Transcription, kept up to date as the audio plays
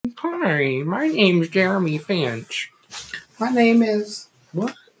Hi, my name's Jeremy Finch. My name is...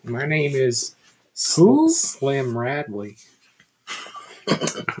 What? My name is... Who? Slim Radley.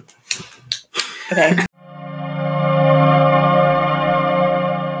 Okay.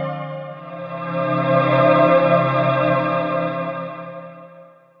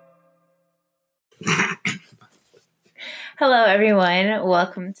 Hello, everyone.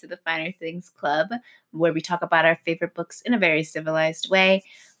 Welcome to the Finer Things Club, where we talk about our favorite books in a very civilized way.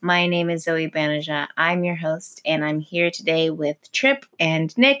 My name is Zoe Banaja. I'm your host, and I'm here today with Trip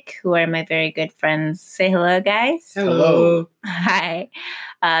and Nick, who are my very good friends. Say hello, guys. Hello. Hi.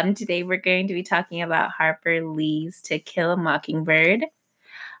 Today we're going to be talking about Harper Lee's To Kill a Mockingbird.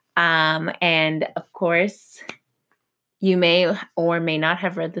 And of course, you may or may not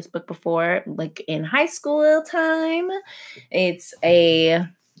have read this book before, like in high school time. It's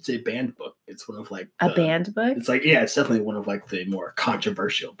a banned book. It's one of a banned book. It's like, yeah, it's definitely one of like the more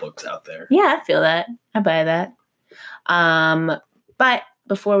controversial books out there. Yeah, I feel that. I buy that. But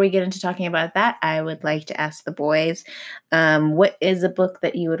before we get into talking about that, I would like to ask the boys, what is a book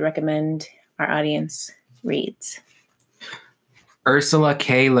that you would recommend our audience reads? Ursula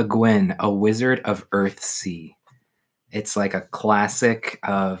K. Le Guin, A Wizard of Earthsea. It's like a classic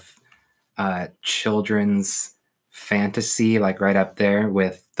of children's fantasy, like right up there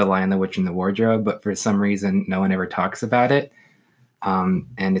with The Lion, the Witch, and the Wardrobe, but for some reason no one ever talks about it. And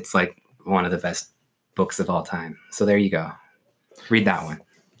it's like one of the best books of all time. So there you go. Read that one.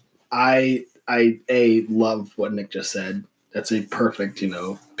 I love what Nick just said. That's a perfect,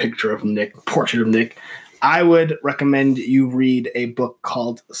 picture of Nick, portrait of Nick. I would recommend you read a book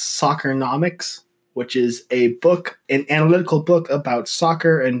called Soccernomics, which is an analytical book about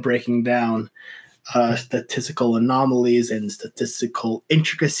soccer and breaking down statistical anomalies and statistical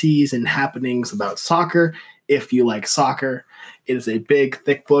intricacies and happenings about soccer. If you like soccer, it is a big,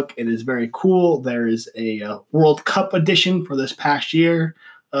 thick book. It is very cool. There is a World Cup edition for this past year.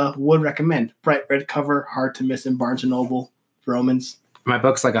 Would recommend. Bright red cover, hard to miss in Barnes & Noble, Romans. My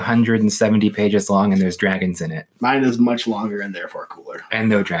book's like 170 pages long and there's dragons in it. Mine is much longer and therefore cooler. And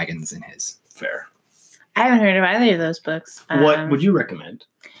no dragons in his. Fair. I haven't heard of either of those books. What would you recommend?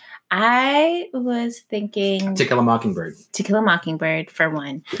 I was thinking To Kill a Mockingbird. To Kill a Mockingbird for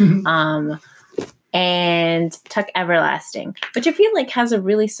one. And Tuck Everlasting, which I feel like has a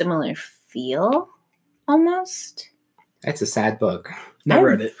really similar feel, almost. That's a sad book. Never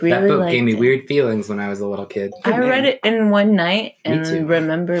read it. Really that book gave me it. Weird feelings when I was a little kid. I read it in one night and too.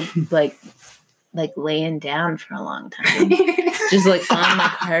 remember like laying down for a long time. Just like on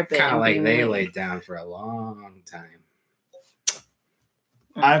the carpet. Kind of like they really... laid down for a long time.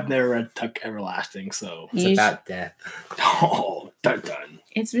 I've never read Tuck Everlasting, so it's about death. Oh, dun.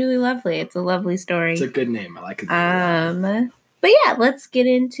 It's really lovely. It's a lovely story. It's a good name. I like it. But yeah, let's get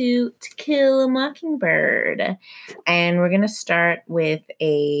into To Kill a Mockingbird. And we're going to start with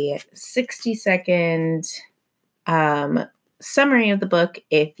a 60-second summary of the book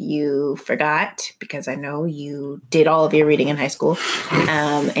if you forgot, because I know you did all of your reading in high school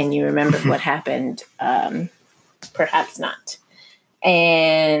and you remember what happened. Perhaps not.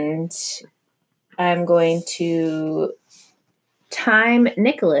 And I'm going to time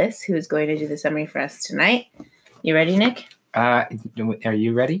Nicholas, who is going to do the summary for us tonight. You ready, Nick? Are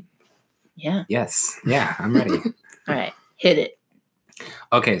you ready? Yeah. Yes. Yeah, I'm ready. All right. Hit it.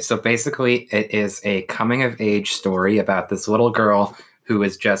 Okay, so basically it is a coming-of-age story about this little girl who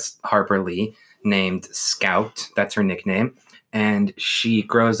is just Harper Lee, named Scout. That's her nickname. And she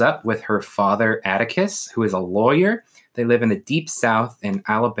grows up with her father, Atticus, who is a lawyer. They live in the deep south in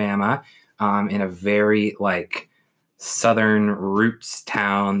Alabama, in a very, southern roots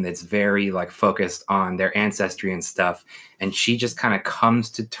town that's very focused on their ancestry and stuff. And she just kind of comes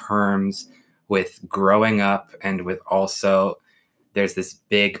to terms with growing up, and with also there's this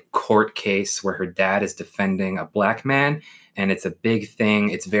big court case where her dad is defending a black man, and it's a big thing.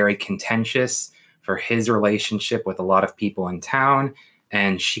 It's very contentious for his relationship with a lot of people in town,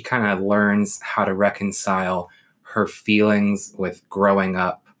 and she kind of learns how to reconcile her feelings with growing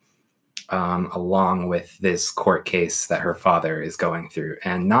up along with this court case that her father is going through.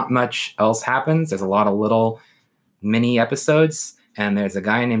 And not much else happens. There's a lot of little mini episodes, and there's a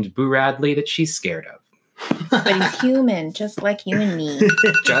guy named Boo Radley that she's scared of. But he's human, just like you and me.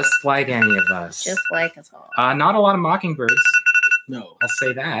 Just like any of us. Just like us all. Not a lot of mockingbirds. No. I'll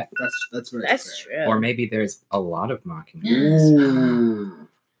say that. That's very That's fair. true. Or maybe there's a lot of mockingbirds. Ooh.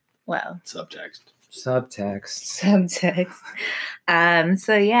 Well. Subtext. So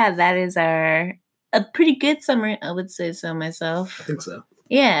yeah, that is a pretty good summary. I would say so myself. I think so.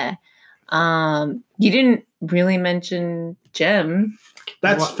 Yeah. You didn't really mention Jem.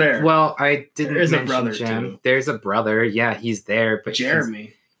 That's fair. Well, I didn't There is a mention brother, Jem. too. There's a brother. Yeah, he's there. But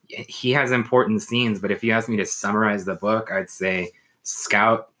Jeremy. he has important scenes. But if you ask me to summarize the book, I'd say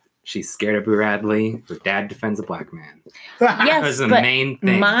Scout, she's scared of Bradley. Her dad defends a black man. Yes, Those are the but main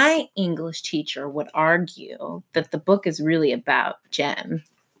things. my English teacher would argue that the book is really about Jem.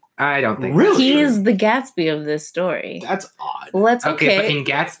 I don't think Really? He that's is the Gatsby of this story. That's odd. Well, that's true. Okay, but okay. in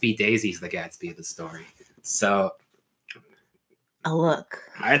Gatsby, Daisy's the Gatsby of the story. So Oh, look.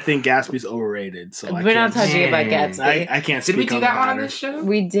 I think Gatsby's overrated. So We're not talking about Yeah. Gatsby. I can't. did we speak do on that the one on matter. this show?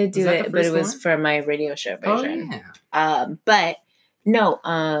 We did do Was that it, the but it first was one? for my radio show Oh version. yeah. But no,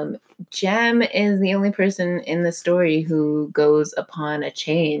 Jem is the only person in the story who goes upon a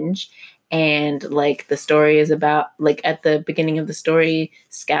change. And like the story is about, like at the beginning of the story,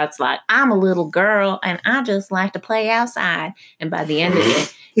 Scout's like, I'm a little girl and I just like to play outside. And by the end of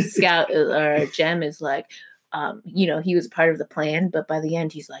it, Jem is like, he was part of the plan, but by the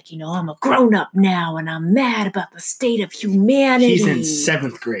end he's like, I'm a grown up now and I'm mad about the state of humanity. He's in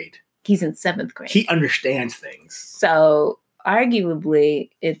 7th grade. He's in 7th grade. He understands things. So arguably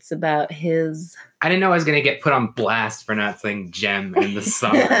it's about his. I didn't know I was going to get put on blast for not saying Jem in the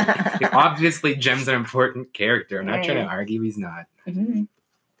song. Like, obviously, Jem's an important character. I'm not trying to argue he's not. Mm-hmm.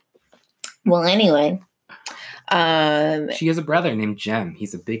 Well, anyway. She has a brother named Jem.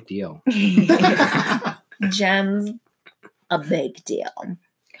 He's a big deal. Jem's a big deal.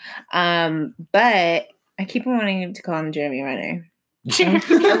 But I keep wanting to call him Jeremy Renner. I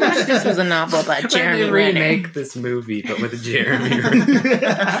wish this was a novel about Jeremy Renner. Remake this movie, but with Jeremy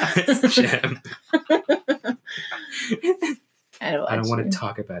Renner. Jem. I don't want to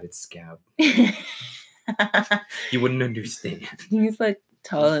talk about it, Scout. You wouldn't understand. He's like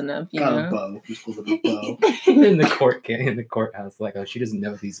tall enough, Got a bow. He's supposed to be a bow. in the courthouse, like, oh, she doesn't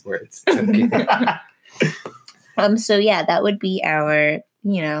know these words. It's okay. So yeah, that would be our,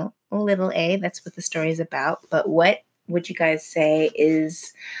 little A. That's what the story is about. But what would you guys say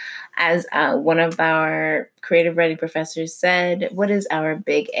is, as one of our creative writing professors said, what is our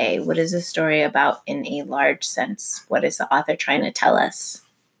big A? What is the story about in a large sense? What is the author trying to tell us?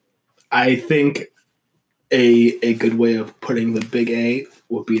 I think a good way of putting the big A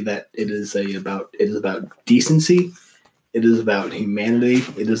would be that it is about decency. It is about humanity.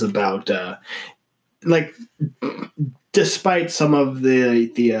 It is about despite some of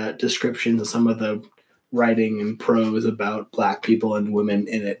the descriptions and some of the writing and prose about Black people and women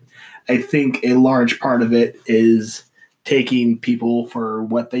in it, I think a large part of it is taking people for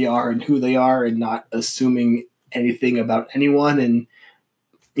what they are and who they are and not assuming anything about anyone and,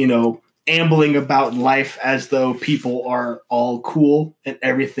 ambling about life as though people are all cool and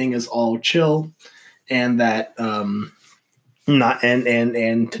everything is all chill, and that not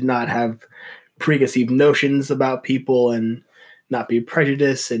to not have preconceived notions about people and not be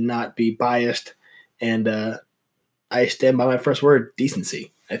prejudiced and not be biased. And I stand by my first word,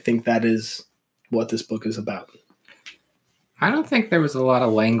 decency. I think that is what this book is about. I don't think there was a lot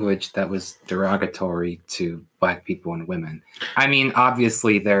of language that was derogatory to Black people and women. I mean,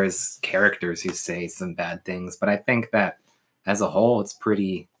 obviously there's characters who say some bad things, but I think that as a whole, it's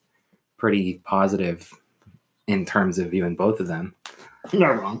pretty positive in terms of viewing both of them. You're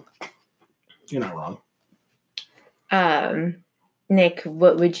not wrong. You're not wrong. Nick,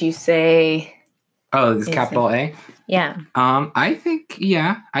 what would you say? Oh, this capital A? Yeah. I think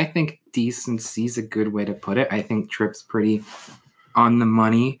decency is a good way to put it. I think Tripp's pretty on the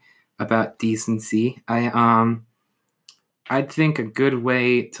money about decency. I think a good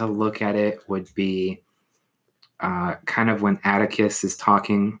way to look at it would be kind of when Atticus is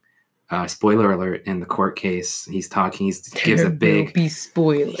talking. Spoiler alert! In the court case, he's talking. He gives a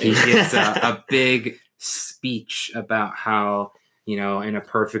big speech about how, in a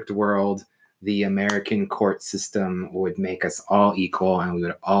perfect world, the American court system would make us all equal and we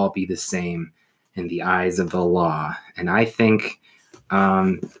would all be the same in the eyes of the law. And I think,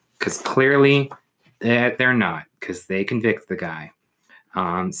 because clearly they're not, because they convict the guy.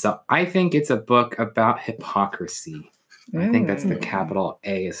 So I think it's a book about hypocrisy. I think that's the capital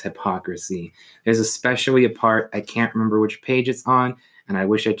A, is hypocrisy. There's especially a part, I can't remember which page it's on, and I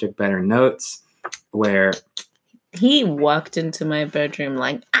wish I took better notes, where he walked into my bedroom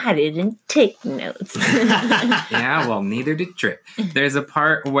like, I didn't take notes. Yeah, well, neither did Tripp. There's a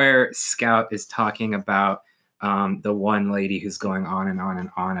part where Scout is talking about the one lady who's going on and on and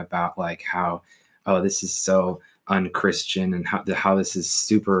on about like how, oh, this is so unchristian and how this is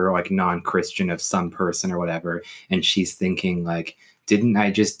super like non-Christian of some person or whatever. And she's thinking like, didn't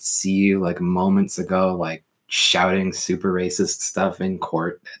I just see you like moments ago like shouting super racist stuff in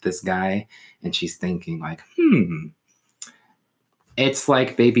court at this guy? And she's thinking like, It's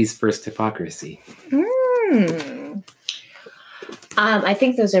like baby's first hypocrisy. I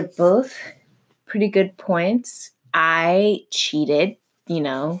think those are both pretty good points. I cheated,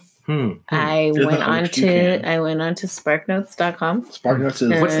 I went on to sparknotes.com. SparkNotes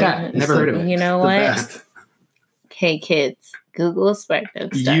is What's that? Never heard of it. You know the what? best. Hey kids, Google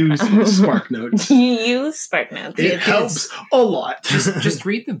sparknotes.com. Use SparkNotes. You use SparkNotes. It helps a lot. Just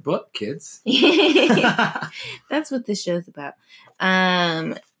read the book, kids. That's what this show's about.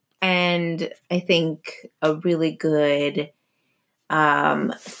 And I think a really good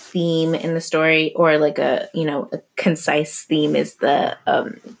theme in the story, or like a concise theme, is the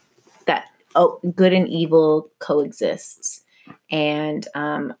that good and evil coexists. And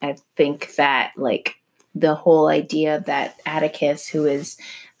I think that like the whole idea that Atticus, who is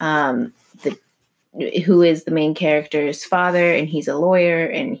the main character's father, and he's a lawyer,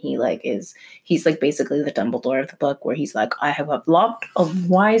 and he's basically the Dumbledore of the book, where he's like, I have a lot of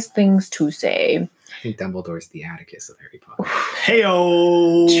wise things to say. I think Dumbledore's the Atticus of Harry Potter.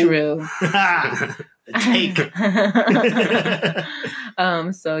 Heyo. True. Take.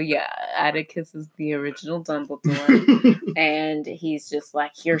 So yeah, Atticus is the original Dumbledore, and he's just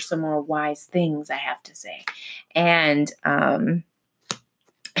like, here's some more wise things I have to say. And one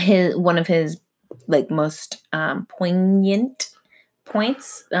of his like most poignant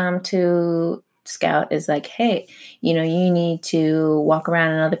points to Scout is like, hey, you need to walk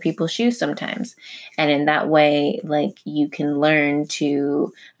around in other people's shoes sometimes, and in that way, like, you can learn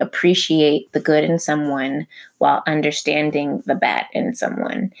to appreciate the good in someone while understanding the bad in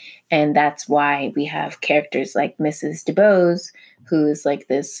someone. And that's why we have characters like Mrs. DeBose, who is like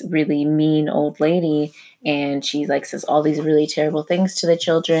this really mean old lady, and she like says all these really terrible things to the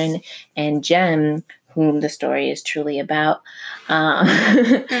children, and Jem, whom the story is truly about,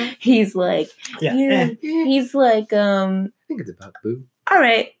 he's like, he's like, I think it's about Boo. All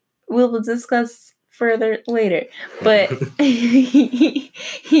right, we'll discuss further later. But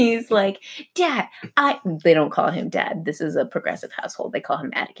he's like, Dad, they don't call him Dad. This is a progressive household. They call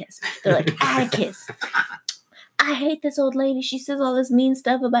him Atticus. They're like, Atticus, I hate this old lady. She says all this mean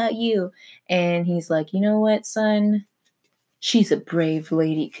stuff about you. And he's like, you know what, son? She's a brave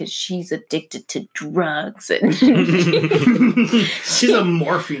lady because she's addicted to drugs. And she's a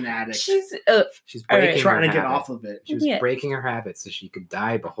morphine addict. She's trying to get off of it. She was breaking her habit so she could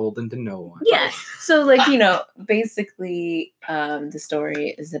die beholden to no one. Yeah. So like, basically the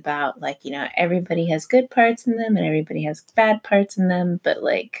story is about like, everybody has good parts in them and everybody has bad parts in them. But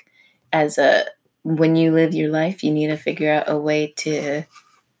like, when you live your life, you need to figure out a way to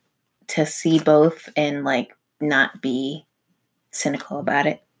see both and like not be cynical about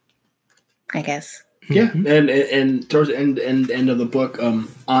it, I guess. Yeah, and towards the end of the book,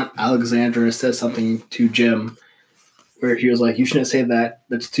 Aunt Alexandra says something to Jim where he was like, "You shouldn't say that.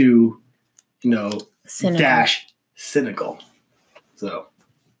 That's too, cynical." So,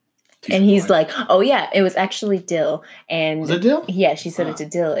 and he's like, "Oh yeah, it was actually Dill." And was it Dill? Yeah, she said it to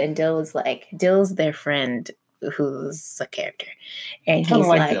Dill, and Dill was like, Dill's their friend who's a character, and he's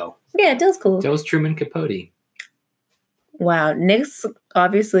like Dill. Yeah, Dill's cool. Dill's Truman Capote. Wow, Nick's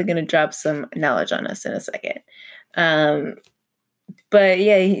obviously going to drop some knowledge on us in a second. But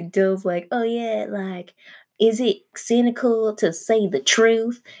yeah, Dill's like, oh yeah, like, is it cynical to say the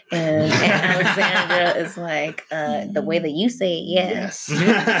truth? And Alexandra is like, the way that you say it, yeah. Yes.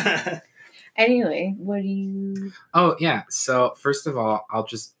 Anyway, what do you... Oh, yeah. So first of all, I'll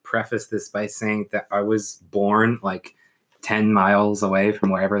just preface this by saying that I was born like 10 miles away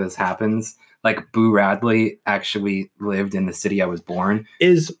from wherever this happens. Like, Boo Radley actually lived in the city I was born.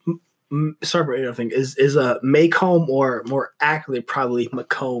 Sorry for anything. Is Maycomb, or more accurately, probably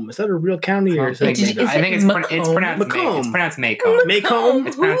Macomb? Is that a real county, or is it? I think it's pronounced Macomb. It's pronounced Maycomb. Macomb.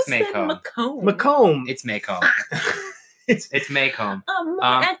 It's pronounced Maycomb. Macomb. It's Maycomb. It's Maycomb. More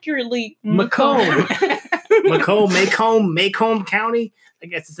accurately, Macomb. Maycomb County. I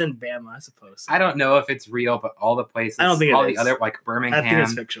guess it's in Bama, I suppose. I don't know if it's real, but all the places, I don't think all it the other, like Birmingham. I think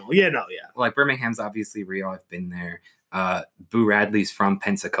it's fictional. Yeah. Like Birmingham's obviously real. I've been there. Boo Radley's from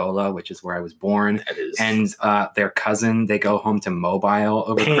Pensacola, which is where I was born. That is. And their cousin, they go home to Mobile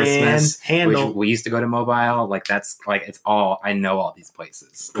over Christmas. Which we used to go to Mobile. Like, that's like, it's all, I know all these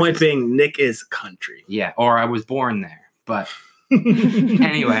places. Point being, Nick is country. Yeah, or I was born there. But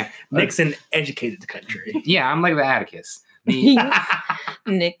anyway. Nick's an educated country. Yeah, I'm like the Atticus.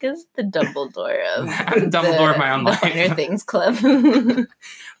 Nick is the Dumbledore of Dumbledore of my own life. Finer Things Club.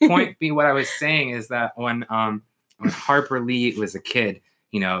 Point being, what I was saying is that when Harper Lee was a kid,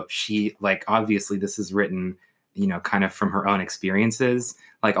 she, like, obviously this is written, kind of from her own experiences.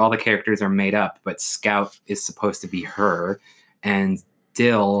 Like, all the characters are made up, but Scout is supposed to be her. And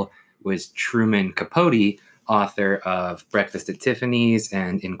Dill was Truman Capote, author of Breakfast at Tiffany's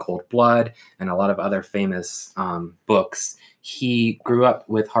and In Cold Blood and a lot of other famous books. He grew up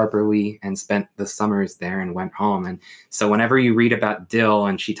with Harper Lee and spent the summers there and went home. And so whenever you read about Dill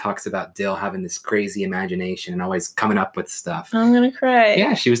and she talks about Dill having this crazy imagination and always coming up with stuff. I'm going to cry.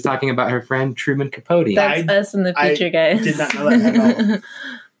 Yeah, she was talking about her friend Truman Capote. That's us in the future, guys. Did not know that at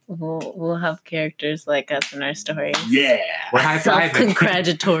all. We'll have characters like us in our stories. Yeah. We're high-fiving.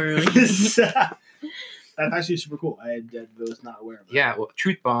 Self-congratulatory. That's actually super cool. I was not aware of that. Yeah, well,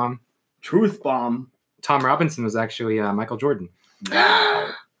 Truth Bomb. Truth Bomb. Tom Robinson was actually Michael Jordan. Wow.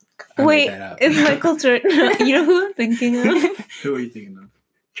 Wait, it's Michael Jordan. You know who I'm thinking of? Who are you thinking of?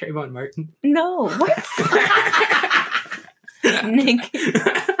 Trayvon Martin. No, what? Nick.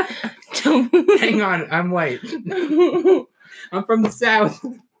 Hang on, I'm white. I'm from the South.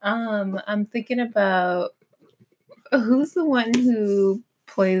 I'm thinking about who's the one who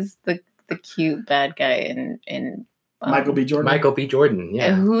plays the cute bad guy in Michael B. Jordan. Michael B. Jordan,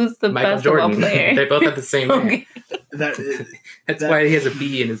 yeah. Who's the Michael basketball Jordan. player? They both have the same name. That's why he has a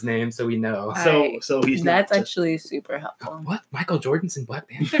B in his name, so we know. So he's that's actually super helpful. What? Michael Jordan's in Black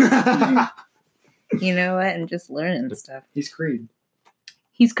Panther? You know what? I'm just learning stuff. He's Creed.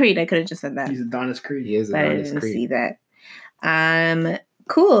 He's Creed. I could have just said that. He's Adonis Creed. He is But I Adonis didn't Creed. see that.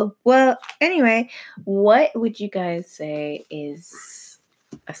 Cool. Well, anyway, what would you guys say is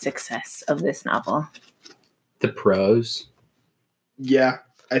a success of this novel? The prose. Yeah,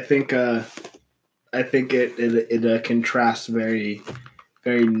 I think it contrasts very,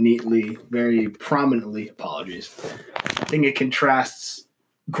 very neatly, very prominently. Apologies. I think it contrasts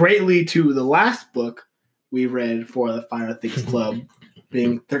greatly to the last book we read for the Finer Things Club,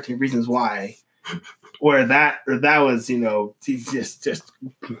 being 13 Reasons Why, where that was, just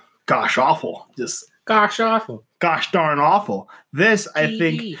gosh awful, just Gosh awful. gosh darn awful. This, I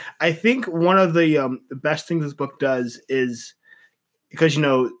think one of the best things this book does is because,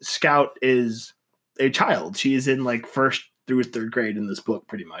 Scout is a child. She is in like first through third grade in this book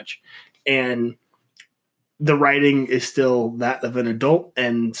pretty much. And the writing is still that of an adult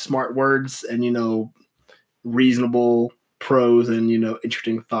and smart words and, reasonable prose and,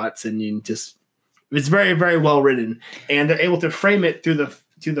 interesting thoughts. And it's very, very well written. And they're able to frame it through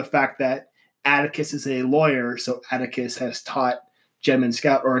the fact that Atticus is a lawyer, so Atticus has taught Jem and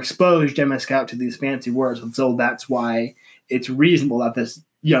Scout or exposed Jem and Scout to these fancy words, and so that's why it's reasonable that this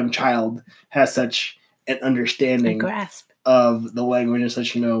young child has such an understanding grasp of the language and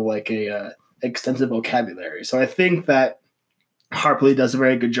such, like a extensive vocabulary. So I think that Harper Lee does a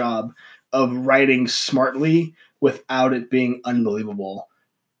very good job of writing smartly without it being unbelievable.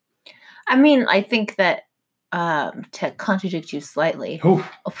 I mean, I think that to contradict you slightly,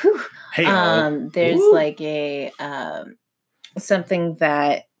 there's like a something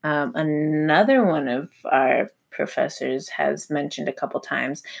that another one of our professors has mentioned a couple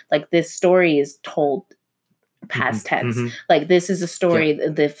times. Like, this story is told past tense. Mm-hmm. Like, this is a story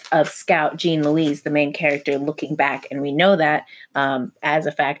of Scout Jean Louise, the main character, looking back, and we know that as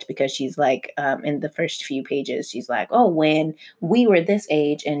a fact because she's like in the first few pages, she's like, "Oh, when we were this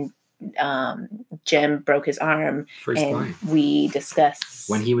age and Jem broke his arm, First and line. we discussed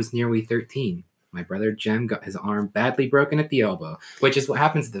When he was nearly 13, my brother Jem got his arm badly broken at the elbow," which is what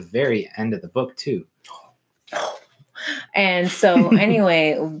happens at the very end of the book too. And so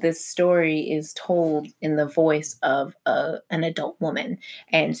anyway, this story is told in the voice of an adult woman.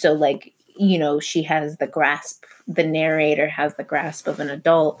 And so, like, she has the grasp, the narrator has the grasp of an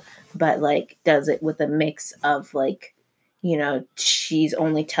adult, but like does it with a mix of like, she's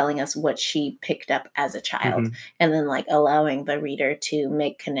only telling us what she picked up as a child, and then like allowing the reader to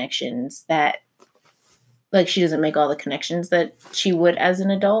make connections that, like, she doesn't make all the connections that she would as an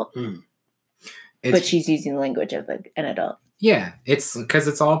adult, but she's using the language of an adult. Yeah, it's because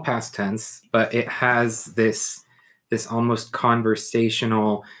it's all past tense, but it has this almost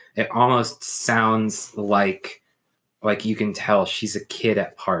conversational. It almost sounds like you can tell she's a kid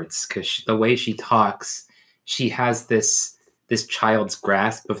at parts because the way she talks. She has this child's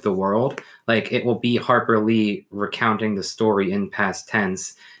grasp of the world. Like, it will be Harper Lee recounting the story in past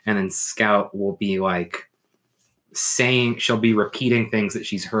tense, and then Scout will be like she'll be repeating things that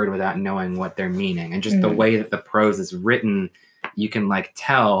she's heard without knowing what they're meaning. And just the way that the prose is written, you can like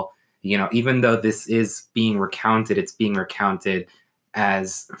tell, even though this is being recounted, it's being recounted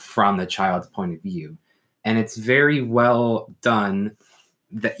as from the child's point of view. And it's very well done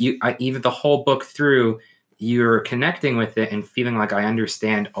that even the whole book through, you're connecting with it and feeling like I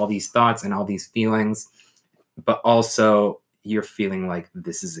understand all these thoughts and all these feelings, but also you're feeling like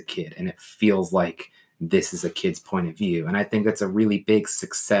this is a kid and it feels like this is a kid's point of view. And I think that's a really big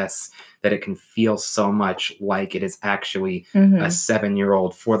success, that it can feel so much like it is actually a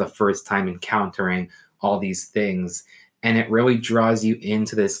 7-year-old for the first time encountering all these things. And it really draws you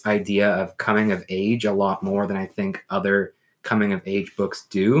into this idea of coming of age a lot more than I think other coming of age books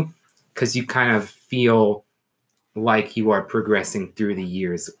do, because you kind of feel like you are progressing through the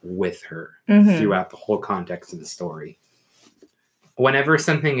years with her throughout the whole context of the story. Whenever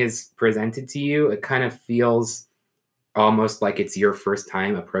something is presented to you, it kind of feels almost like it's your first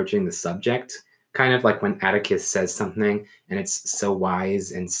time approaching the subject. Kind of like when Atticus says something and it's so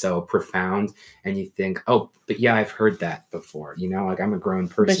wise and so profound, and you think, oh, but yeah, I've heard that before. You know, like I'm a grown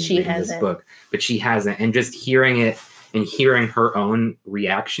person reading this book, but she hasn't. And just hearing it and hearing her own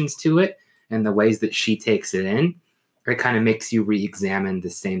reactions to it and the ways that she takes it in, it kind of makes you re-examine the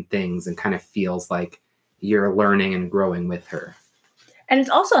same things and kind of feels like you're learning and growing with her. And it's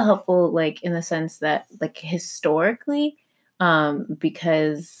also helpful, like, in the sense that, like, historically,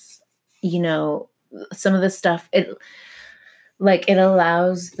 because, you know, some of the stuff, it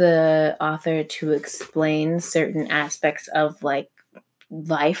allows the author to explain certain aspects of, like,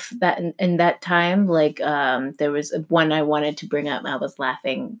 life that in that time. Like, there was one I wanted to bring up. I was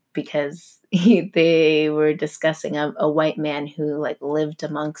laughing because they were discussing a white man who, like, lived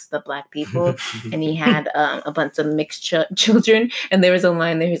amongst the Black people, and he had a bunch of mixed children. And there was a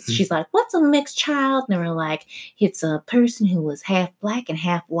line there, she's like, "What's a mixed child?" And they were like, "It's a person who was half Black and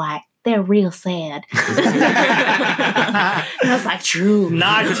half white. They're real sad." And I was like, true.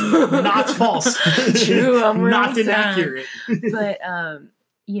 Not false. True, I'm real not sad. inaccurate. But,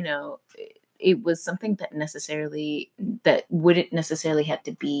 you know, it was something that wouldn't necessarily have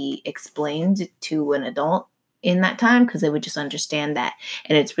to be explained to an adult in that time, because they would just understand that.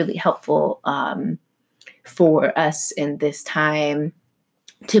 And it's really helpful for us in this time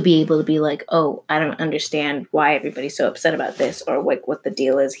to be able to be like, oh, I don't understand why everybody's so upset about this, or like what the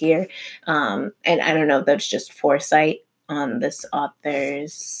deal is here. And I don't know if that's just foresight on this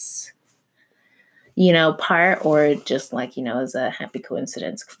author's, you know, part, or just like, you know, as a happy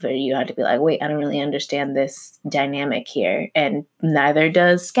coincidence for you had to be like, wait, I don't really understand this dynamic here. And neither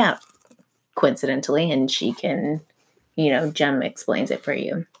does Scout, coincidentally. And she can, you know, Jem explains it for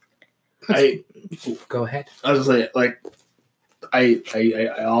you. Go ahead. I was just like I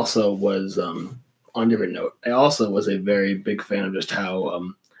also was on a different note. I also was a very big fan of just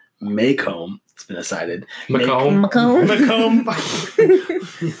how Maycomb, it's been decided. Macomb.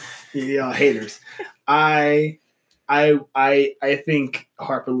 Yeah, haters. I think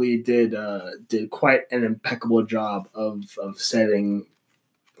Harper Lee did quite an impeccable job of setting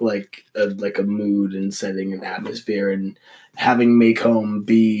like a mood and setting an atmosphere and having Maycomb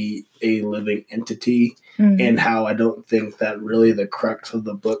be a living entity, and how I don't think that really the crux of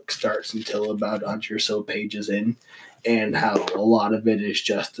the book starts until about 100 or so pages in, and how a lot of it is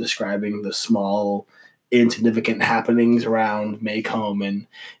just describing the small insignificant happenings around Maycomb and,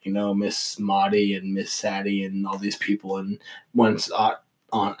 you know, Miss Maudie and Miss Sadie and all these people. And once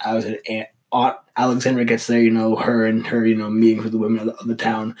Aunt Alexandra gets there, you know, her, you know, meeting with the women of the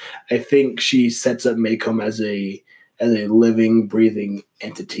town, I think she sets up Maycomb as a living, breathing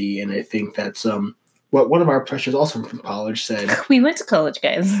entity. And I think that's what one of our professors also from college said. We went to college,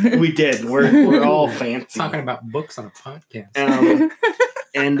 guys. We did. We're all fancy. Talking about books on a podcast.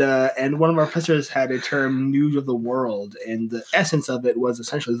 And one of our professors had a term, news of the world, and the essence of it was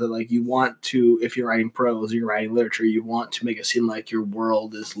essentially that, like, you want to, if you're writing prose or you're writing literature, you want to make it seem like your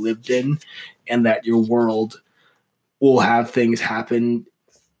world is lived in, and that your world will have things happen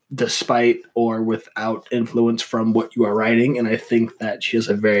despite or without influence from what you are writing. And I think that she does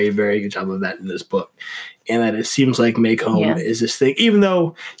a very, very good job of that in this book. And that it seems like Maycomb is this thing, even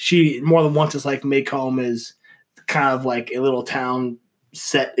though she more than once is like Maycomb is kind of like a little town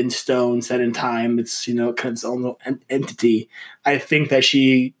set in stone, set in time. It's, you know, kind of its own little entity. I think that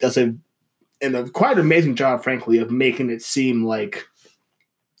she does a quite amazing job, frankly, of making it seem like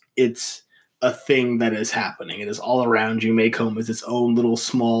it's a thing that is happening. It is all around you. Maycomb is its own little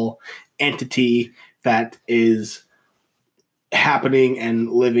small entity that is happening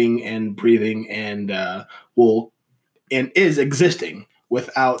and living and breathing and is existing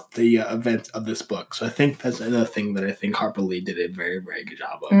without the events of this book. So I think that's another thing that I think Harper Lee did a very, very good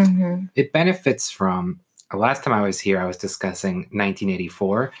job of. Mm-hmm. It benefits from, last time I was here, I was discussing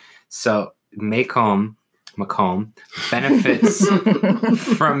 1984. So Macomb benefits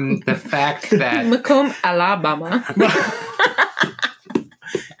from the fact that... Macomb, Alabama.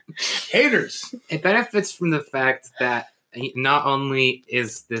 Haters. It benefits from the fact that not only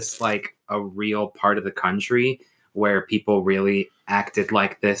is this like a real part of the country, where people really acted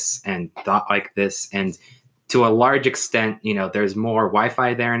like this and thought like this. And to a large extent, there's more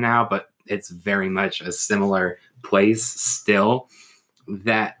Wi-Fi there now, but it's very much a similar place still,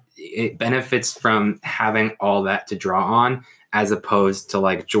 that it benefits from having all that to draw on, as opposed to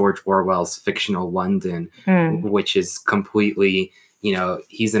like George Orwell's fictional London, which is completely,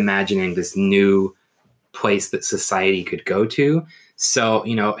 he's imagining this new place that society could go to. So,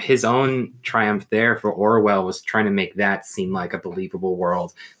 his own triumph there for Orwell was trying to make that seem like a believable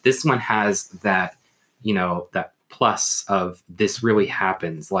world. This one has that, that plus of this really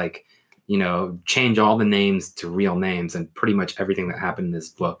happens, like, change all the names to real names, and pretty much everything that happened in this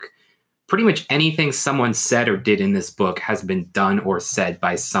book, pretty much anything someone said or did in this book has been done or said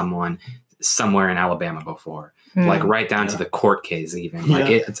by someone somewhere in Alabama before. Like right down to the court case even. Like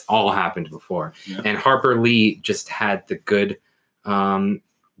it's all happened before. Yeah. And Harper Lee just had the good,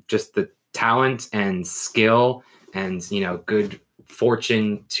 just the talent and skill and, good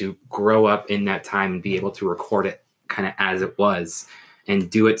fortune to grow up in that time and be able to record it kind of as it was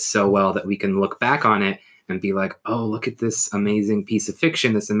and do it so well that we can look back on it and be like, oh, look at this amazing piece of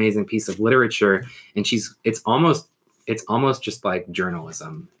fiction, this amazing piece of literature. And it's almost just like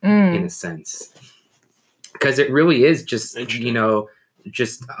journalism in a sense. Because it really is just,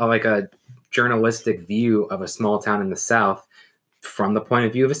 just like a journalistic view of a small town in the South from the point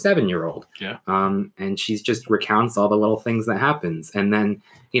of view of a 7-year-old. Yeah. And she's just recounts all the little things that happens. And then,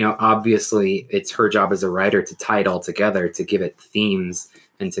 obviously it's her job as a writer to tie it all together, to give it themes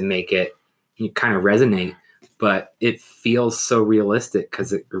and to make it kind of resonate. But it feels so realistic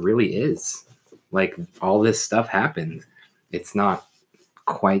because it really is. Like all this stuff happened. It's not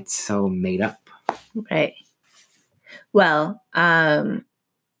quite so made up. Right. Well,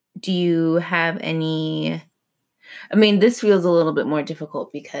 do you have any... I mean, this feels a little bit more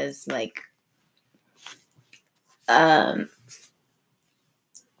difficult because, like, I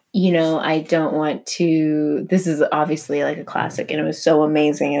don't want to... This is obviously like a classic, and it was so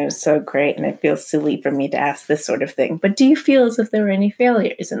amazing, and it was so great, and it feels silly for me to ask this sort of thing. But do you feel as if there were any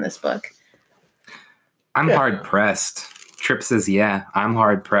failures in this book? I'm hard-pressed. Trip says, yeah, I'm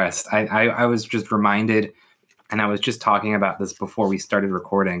hard-pressed. I was just reminded, and I was just talking about this before we started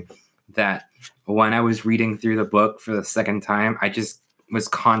recording, that when I was reading through the book for the second time, I just was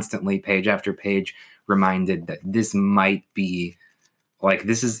constantly, page after page, reminded that this might be, like,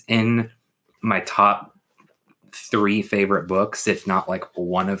 this is in my top 3 favorite books, if not, like,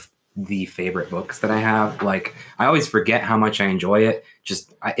 one of the favorite books that I have. Like, I always forget how much I enjoy it.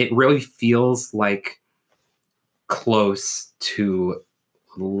 It really feels like close to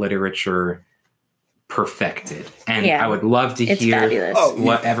literature perfected. And I would love to hear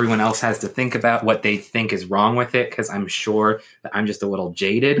what everyone else has to think about, what they think is wrong with it, because I'm sure that I'm just a little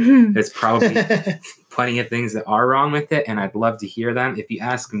jaded. There's probably plenty of things that are wrong with it, and I'd love to hear them. If you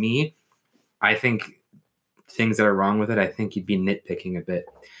ask me, I think things that are wrong with it, I think you'd be nitpicking a bit.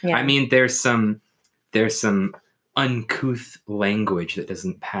 Yeah. I mean, there's some uncouth language that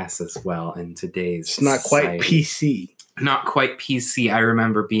doesn't pass as well in today's It's not society. Quite PC. Not quite PC. I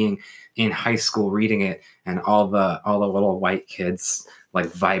remember being in high school reading it, and all the little white kids like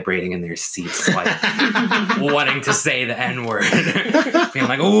vibrating in their seats, like wanting to say the N-word, being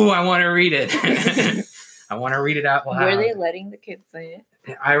like, "Oh, I want to read it. I want to read it out loud." Were they letting the kids say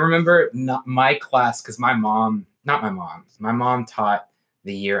it? I remember not my class, because my mom taught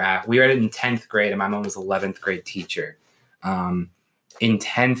the year after. We were in 10th grade, and my mom was 11th grade teacher. In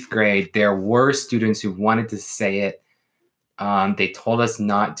 10th grade, there were students who wanted to say it. They told us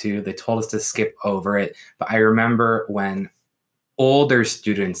not to. They told us to skip over it. But I remember when older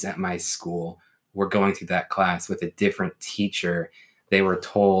students at my school were going through that class with a different teacher, they were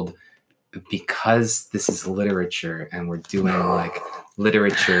told, because this is literature and we're doing like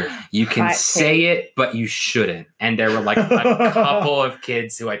literature, you can say it, but you shouldn't. And there were like a couple of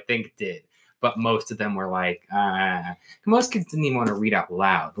kids who I think did. But most of them were like, most kids didn't even want to read out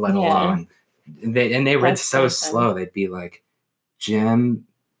loud, let alone. They read so slow. They'd be like, Jem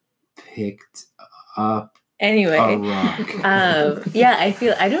picked up anyway a rock.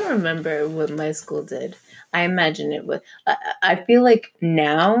 I don't remember what my school did. I imagine it would. I feel like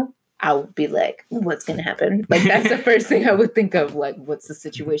now I would be like, what's going to happen? Like, that's the first thing I would think of, like, what's the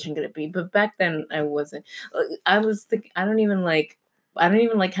situation going to be? But back then I wasn't. I was thinking, I don't even like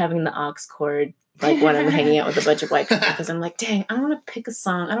having the aux cord, like, when I'm hanging out with a bunch of white people, because I'm like, dang, I don't want to pick a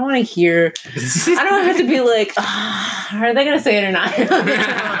song. I don't want to hear. I don't have to be like, are they going to say it or not?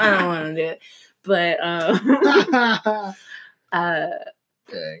 I don't want to do it. But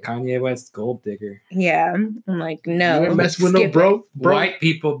Dang. Kanye West gold digger. Yeah. I'm like, no. You ain't messing with no skip broke. White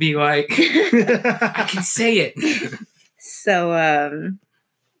people be like, I can say it. So,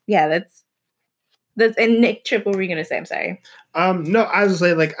 yeah, that's, and Nick Tripp, what were you going to say? I'm sorry. No, I was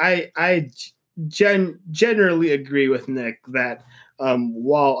saying, like, I generally agree with Nick that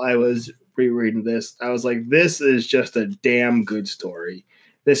while I was rereading this, I was like, this is just a damn good story.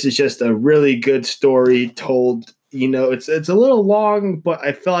 This is just a really good story told. You know, it's a little long, but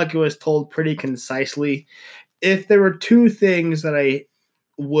I felt like it was told pretty concisely. If there were two things that I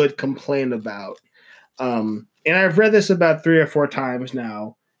would complain about, and I've read this about 3 or 4 times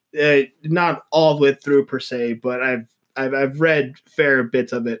now, not all the way through per se, but I've read fair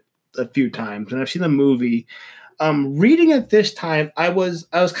bits of it a few times, and I've seen the movie. Reading it this time, I was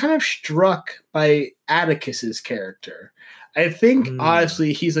kind of struck by Atticus's character. I think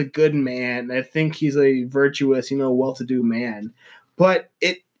honestly he's a good man. I think he's a virtuous, well-to-do man. But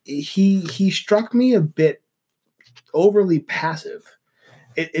he struck me a bit overly passive.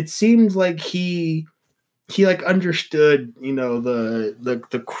 It seemed like he like understood,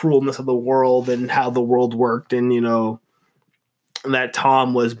 the cruelness of the world and how the world worked, and that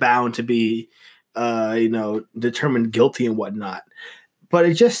Tom was bound to be determined guilty and whatnot. But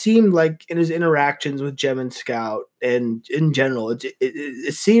it just seemed like in his interactions with Jem and Scout and in general,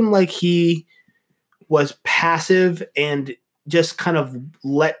 it seemed like he was passive and just kind of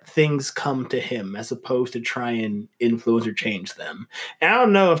let things come to him as opposed to try and influence or change them. And I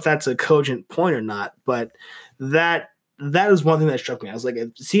don't know if that's a cogent point or not, but that is one thing that struck me. I was like,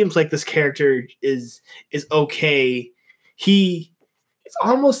 it seems like this character is okay. It's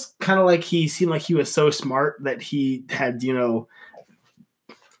almost kind of like he seemed like he was so smart that he had,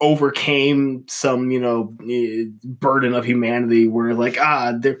 overcame some, burden of humanity where like,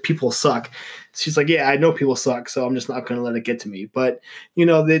 their people suck. She's like, yeah, I know people suck, so I'm just not going to let it get to me. But,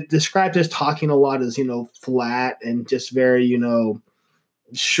 they described his talking a lot as, flat and just very,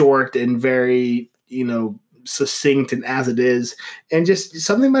 short and very, succinct and as it is. And just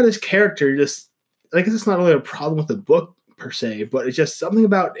something about his character, just, I guess it's not really a problem with the book per se, but it's just something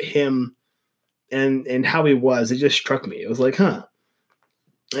about him and how he was. It just struck me. It was like,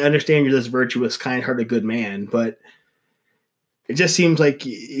 I understand you're this virtuous, kind-hearted, good man, but it just seems like,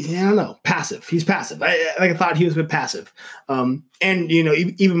 I don't know, passive. He's passive. I thought he was a bit passive. And,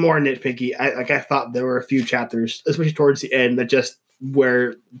 even more nitpicky, I thought there were a few chapters, especially towards the end, that just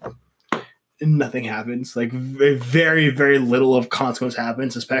where nothing happens. Like, very, very little of consequence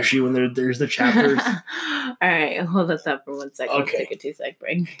happens, especially when there's the chapters. All right, hold us up for 1 second. Okay. Let's take a 2-sec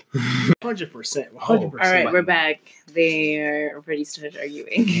break. 100%. All right, we're back. They're ready to start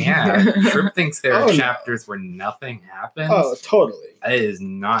arguing. Yeah, Tripp thinks there are chapters where nothing happens. Oh, totally. It is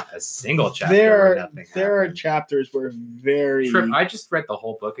not a single chapter where nothing happens. There are chapters where very... Tripp, I just read the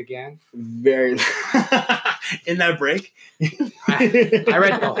whole book again. Very... In that break? I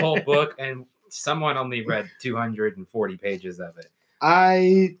read the whole book, and someone only read 240 pages of it.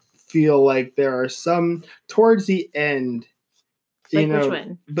 I feel like there are some towards the end. Which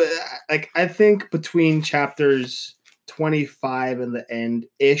one? But I think between chapters 25 and the end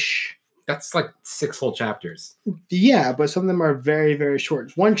ish. That's like 6 whole chapters. Yeah, but some of them are very, very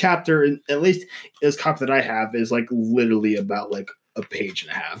short. One chapter, at least this copy that I have, is like literally about like a page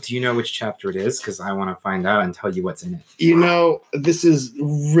and a half. Do you know which chapter it is? Because I want to find out and tell you what's in it. This is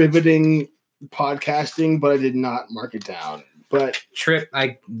riveting podcasting, but I did not mark it down. But Tripp,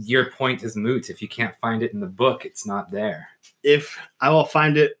 your point is moot. If you can't find it in the book, it's not there. If I will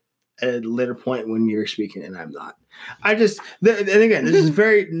find it at a later point when you're speaking and I'm not. And again, this is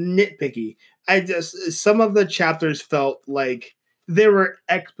very nitpicky. Some of the chapters felt like they were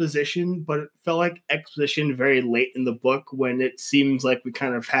exposition, but it felt like exposition very late in the book when it seems like we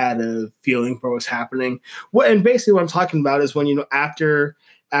kind of had a feeling for what's happening. And basically what I'm talking about is when, after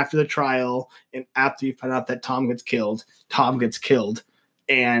the trial and after you find out that Tom gets killed,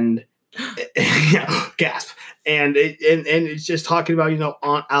 and gasp. And it's just talking about,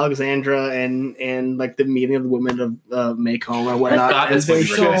 Aunt Alexandra and like the meeting of the women of Maycomb or whatnot. I thought that's what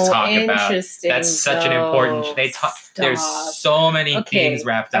you were going to talk about. Interesting, That's such an important. There's so many themes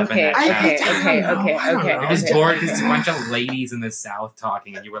wrapped up in that chapter. Okay. It was boring because it's a bunch of ladies in the South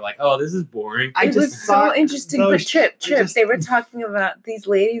talking, and you were like, "Oh, this is boring." It was so interesting. But Tripp, they were talking about these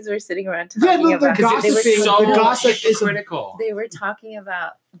ladies were sitting around talking about the gossip is critical. They were talking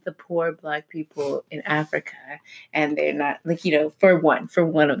about the poor Black people in Africa, and they're not like, for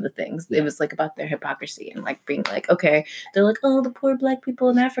one of the things, it was like about their hypocrisy and like being like, okay, they're like, oh, the poor Black people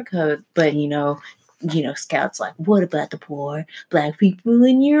in Africa, but Scout's like, what about the poor Black people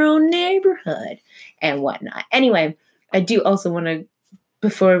in your own neighborhood and whatnot? Anyway, I do also want to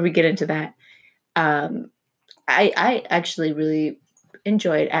before we get into that, I actually really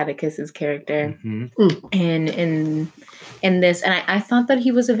enjoyed Atticus's character in this, and I thought that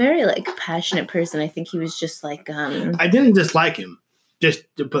he was a very like passionate person. I think he was just like I didn't dislike him. Just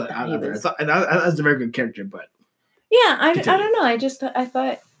to put it out there, I thought that was a very good character, but yeah, I don't know.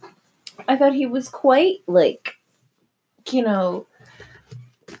 I thought he was quite like, you know,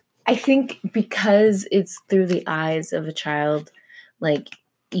 I think because it's through the eyes of a child, like,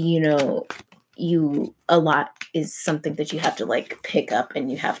 you know, a lot is something that you have to like pick up,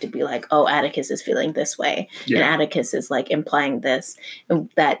 and you have to be like, oh, Atticus is feeling this way. Yeah. And Atticus is like implying this, and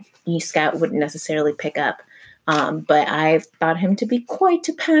that Scout wouldn't necessarily pick up. But I thought him to be quite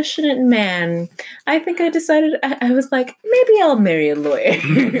a passionate man. I think I decided, I was like, maybe I'll marry a lawyer.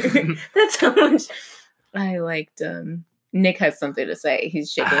 That's how much I liked, Nick has something to say.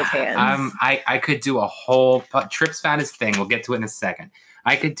 He's shaking his hands. I could do a whole, Tripp's found his thing. We'll get to it in a second.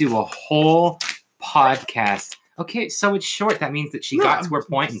 I could do a whole podcast. Okay, so it's short. That means that she got to her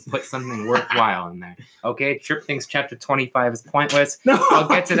point and put something worthwhile in there. Okay, Tripp thinks chapter 25 is pointless. No. I'll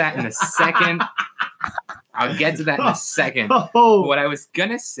get to that in a second. Oh. What I was going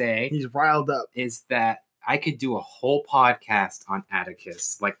to say, he's riled up, is that I could do a whole podcast on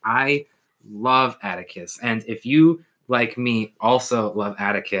Atticus. Like, I love Atticus. And if you, like me, also love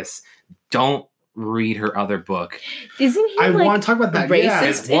Atticus, don't read her other book. Isn't he I want to talk about that.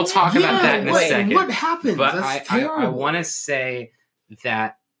 Racist? Yeah. We'll talk about that in a second. What happened? But I want to say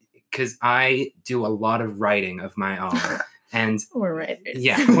that because I do a lot of writing of my own. And we're writers.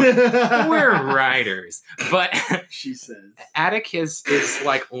 Yeah, we're writers. But she says Atticus is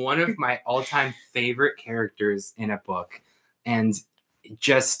like one of my all-time favorite characters in a book. And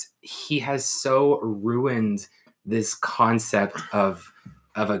just he has so ruined this concept of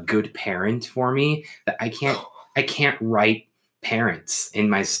a good parent for me that I can't write parents in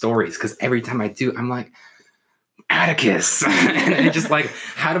my stories, because every time I do, I'm like, Atticus. And it's just like,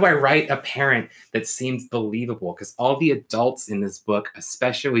 how do I write a parent that seems believable? Because all the adults in this book,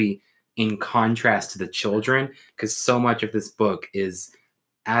 especially in contrast to the children, because so much of this book is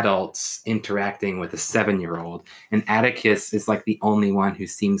adults interacting with a 7-year-old, and Atticus is like the only one who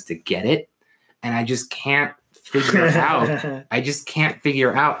seems to get it. And I just can't figure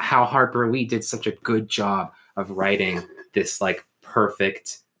out how Harper Lee did such a good job of writing this like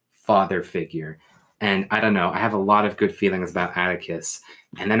perfect father figure. And I don't know, I have a lot of good feelings about Atticus.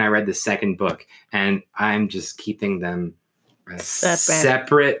 And then I read the second book, and I'm just keeping them as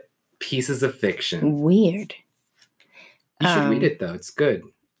separate pieces of fiction. Weird. You should read it, though. It's good.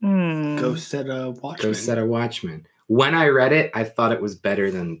 Ghost Set a Watchman. When I read it, I thought it was better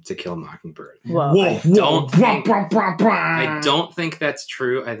than To Kill a Mockingbird. Whoa. I don't think that's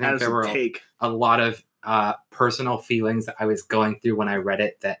true. I think there were a lot of personal feelings that I was going through when I read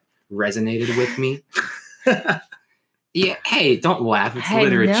it that resonated with me. Yeah, hey, don't laugh. It's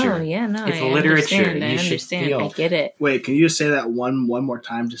literature. It's literature. I understand. I get it. Wait, can you just say that one more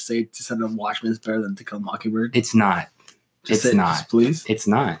time? Just say To Set a Watchman is better than To Kill a Mockingbird. It's not. It's not. Please. It's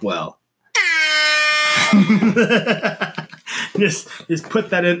not. Well. just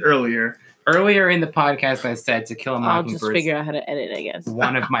put that in earlier. Earlier in the podcast, I said To Kill a Mockingbird. I'll just figure out how to edit, I guess.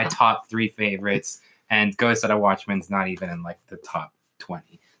 One of my top 3 favorites, and Ghost Set a Watchman's not even in like the top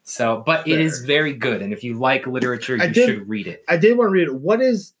 20. So, but it is very good, and if you like literature, you should read it. I did want to read it. What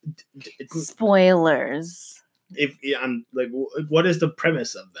is spoilers? I'm like, what is the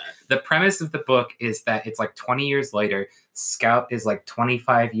premise of that? The premise of the book is that it's like 20 years later. Scout is like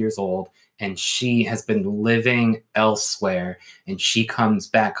 25 years old, and she has been living elsewhere, and she comes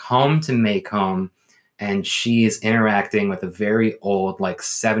back home to Maycomb, and she is interacting with a very old, like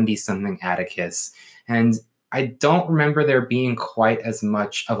 70-something Atticus. And I don't remember there being quite as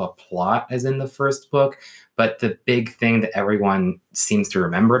much of a plot as in the first book, but the big thing that everyone seems to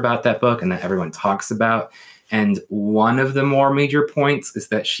remember about that book and that everyone talks about, and one of the more major points, is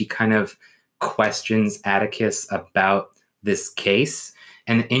that she kind of questions Atticus about this case.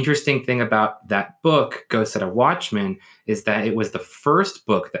 And the interesting thing about that book, Ghost Set a Watchman, is that it was the first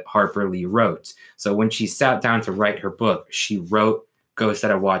book that Harper Lee wrote. So when she sat down to write her book, she wrote Ghost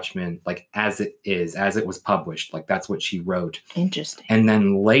Set a Watchman like as it was published. Like that's what she wrote. Interesting. And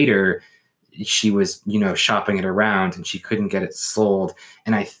then later she was, shopping it around, and she couldn't get it sold.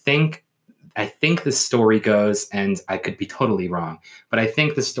 And I think the story goes, and I could be totally wrong, but I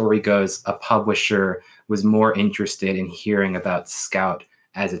think the story goes, a publisher was more interested in hearing about Scout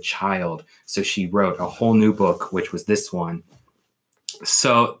as a child. So she wrote a whole new book, which was this one.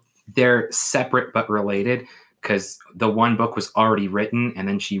 So they're separate but related, because the one book was already written, and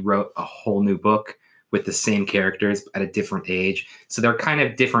then she wrote a whole new book, with the same characters at a different age. So they're kind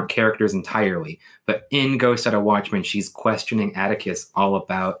of different characters entirely. But in Ghost at a Watchman, she's questioning Atticus all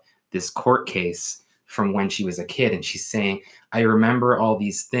about this court case from when she was a kid. And she's saying, I remember all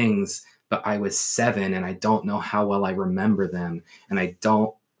these things, but I was 7 and I don't know how well I remember them. And I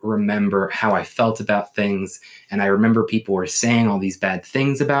don't remember how I felt about things. And I remember people were saying all these bad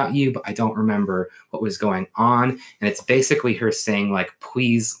things about you, but I don't remember what was going on. And it's basically her saying, like,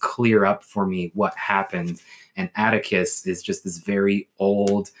 please clear up for me what happened. And Atticus is just this very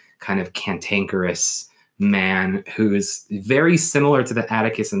old, kind of cantankerous man who is very similar to the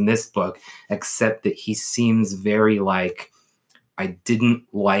Atticus in this book, except that he seems very like, I didn't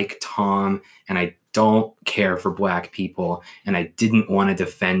like Tom and I don't care for black people and I didn't want to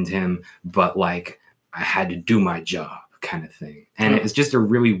defend him, but like I had to do my job kind of thing. And it's just a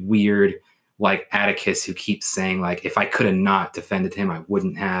really weird, like, Atticus who keeps saying, like, if I could have not defended him, I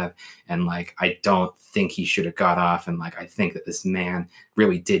wouldn't have. And like, I don't think he should have got off. And like, I think that this man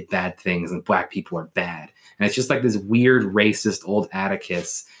really did bad things and black people are bad. And it's just like this weird, racist old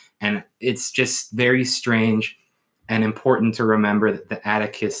Atticus. And it's just very strange and important to remember that the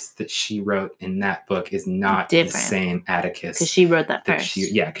Atticus that she wrote in that book is not different. The same Atticus. Because she wrote that first.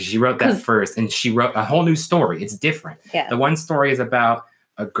 Because she wrote that first. And she wrote a whole new story. It's different. Yeah. The one story is about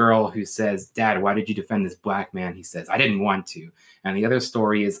a girl who says, Dad, why did you defend this black man? He says, I didn't want to. And the other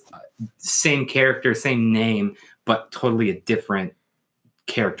story is same character, same name, but totally a different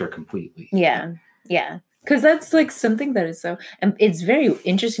character completely. Yeah. Yeah. Because that's like something that is so, and it's very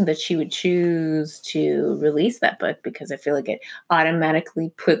interesting that she would choose to release that book, because I feel like it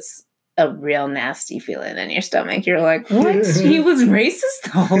automatically puts a real nasty feeling in your stomach. You're like, what? He was racist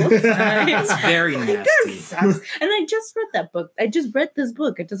the whole time. It's very nasty. And I just read that book. I just read this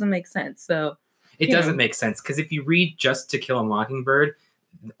book. It doesn't make sense. So it doesn't make sense, because if you read just To Kill a Mockingbird,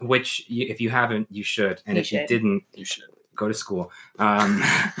 which if you haven't, you should, and if you didn't, you should go to school.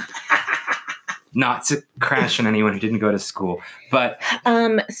 Not to crash on anyone who didn't go to school, but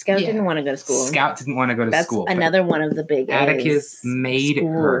Scout didn't want to go to school. Scout didn't want to go to school. That's another one of the big Atticus made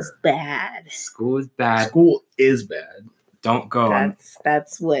her. School's bad. School is bad. School is bad. Don't go.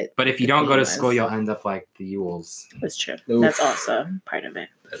 That's what. But if you don't go to school, you'll end up like the Yules. That's true. Oof. That's also part of it.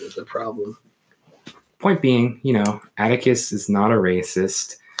 That is a problem. Point being, Atticus is not a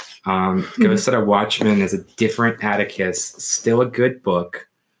racist. Ghost at a Watchman is a different Atticus. Still a good book.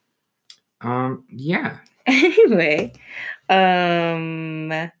 Yeah. Anyway,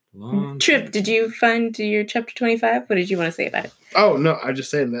 Trip, did you find your chapter 25? What did you want to say about it? Oh no, I'm just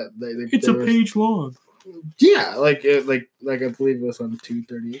saying that it's a page long. Yeah, like I believe it was on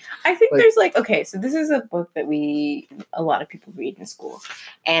 230. I think there's so this is a book that a lot of people read in school,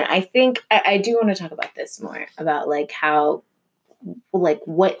 and I think I do want to talk about this more, about like how, like,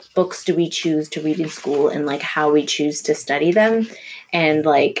 what books do we choose to read in school, and like how we choose to study them, and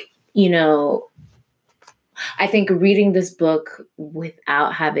like, I think reading this book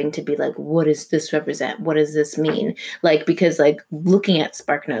without having to be like, what does this represent? What does this mean? Like, because like looking at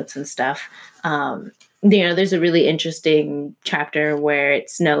Spark Notes and stuff, there's a really interesting chapter where it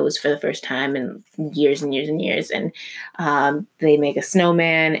snows for the first time in years and years and years. And they make a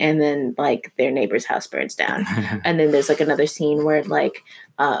snowman, and then like their neighbor's house burns down. And then there's like another scene where like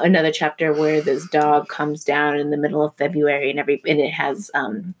another chapter where this dog comes down in the middle of February and it has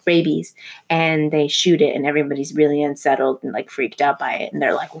rabies, and they shoot it, and everybody's really unsettled and like freaked out by it. And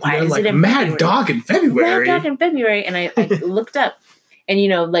they're like, why is it in Mad February? Dog in February? Mad Dog in February. And I looked up. And,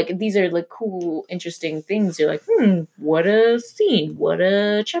 like, these are, like, cool, interesting things. You're like, what a scene. What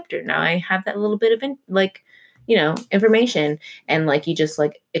a chapter. Now I have that little bit of, information. And, like, you just,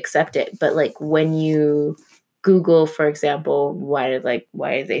 like, accept it. But, like, when you Google, for example, why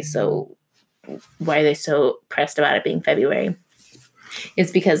are they so pressed about it being February?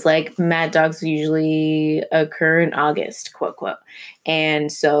 It's because, like, mad dogs usually occur in August, quote, quote. And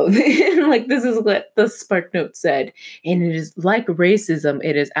so, like, this is what the Spark Note said. And it is like racism,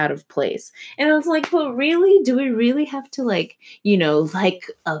 it is out of place. And I was like, but really? Do we really have to, like, like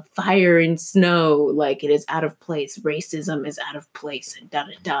a fire and snow, like, it is out of place. Racism is out of place, and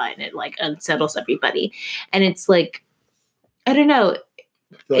da-da-da. And it, like, unsettles everybody. And it's like, I don't know.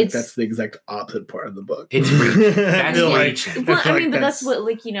 I feel like that's the exact opposite part of the book. It's reaching. That's reaching. Well, I mean, but that's what,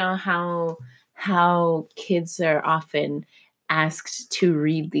 like, how kids are often asked to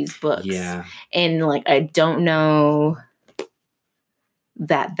read these books. Yeah. And, like, I don't know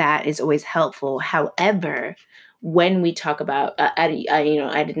that is always helpful. However, when we talk about, I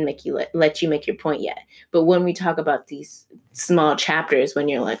didn't make you let you make your point yet, but when we talk about these small chapters, when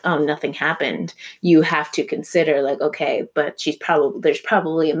you're like, oh, nothing happened, you have to consider like, okay, but there's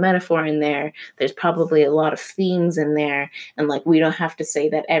probably a metaphor in there. There's probably a lot of themes in there. And like, we don't have to say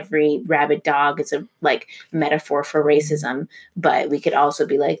that every rabid dog is a like metaphor for racism, but we could also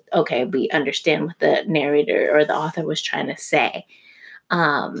be like, okay, we understand what the narrator or the author was trying to say.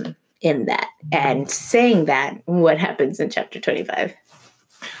 In that. And saying that, what happens in chapter 25?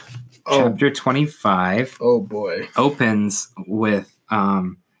 Chapter 25 boy, opens with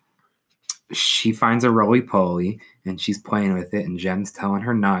she finds a roly-poly and she's playing with it and Jem's telling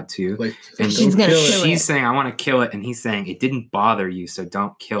her not to. like, and she's gonna kill it. She's saying, I want to kill it. And he's saying, it didn't bother you, so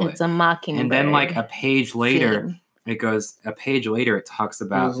don't kill it. It's a mockingbird. And then like a page later, theme. it talks I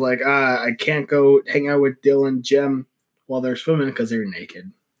about... was like, I can't go hang out with Dylan and Jem while they're swimming because they're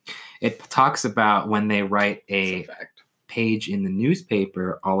naked. It talks about when they write a page in the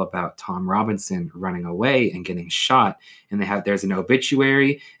newspaper all about Tom Robinson running away and getting shot, and there's an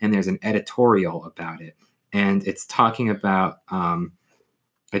obituary and there's an editorial about it, and it's talking about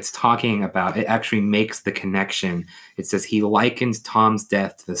it actually makes the connection. It says he likens Tom's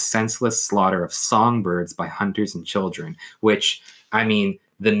death to the senseless slaughter of songbirds by hunters and children, which, I mean,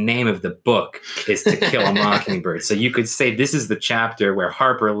 the name of the book is To Kill a Mockingbird. So you could say this is the chapter where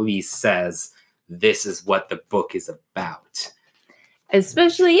Harper Lee says this is what the book is about.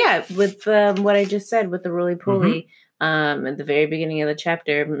 Especially, with what I just said with the roly-poly. At the very beginning of the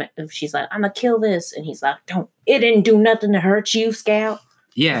chapter, she's like, I'm going to kill this. And he's like, it didn't do nothing to hurt you, Scout.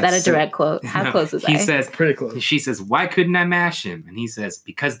 Yeah. Is that a direct quote? How close is that? He says, pretty close. She says, why couldn't I mash him? And he says,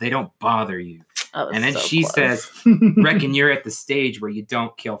 because they don't bother you. And then she close. says, reckon you're at the stage where you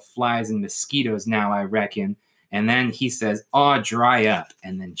don't kill flies and mosquitoes now, I reckon. And then he says, dry up.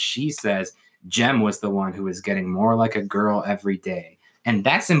 And then she says, Jem was the one who was getting more like a girl every day. And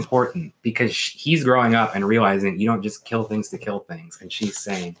that's important because he's growing up and realizing you don't just kill things to kill things. And she's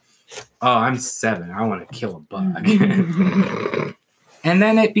saying, I'm 7. I want to kill a bug. And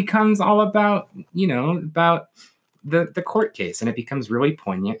then it becomes all about, about the court case. And it becomes really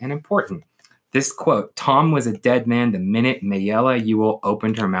poignant and important. This quote, Tom was a dead man the minute Mayella Ewell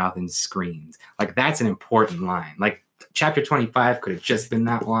opened her mouth and screamed. Like, that's an important line. Like, chapter 25 could have just been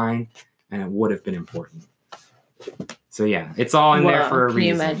that line, and it would have been important. So, yeah, it's all in there for a reason. Can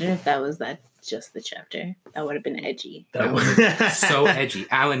you imagine if that was just the chapter? That would have been edgy. That would have been so edgy.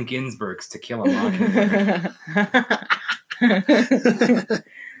 Allen Ginsberg's To Kill a Mockingbird.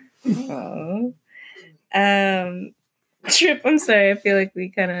 Trip, I'm sorry. I feel like we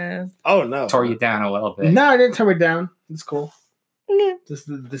kind of... Oh, no. Tore you down a little bit. No, I didn't tear it down. It's cool. Yeah. This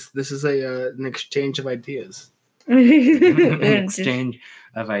is an exchange of ideas. An exchange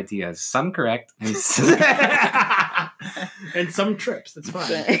of ideas. Some correct. And and some trips. That's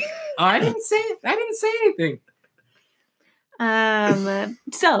fine. I didn't say anything.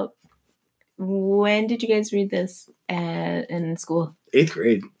 So, when did you guys read this in school? 8th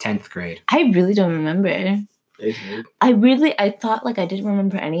grade. 10th grade. I really don't remember. 8th grade. I thought like I didn't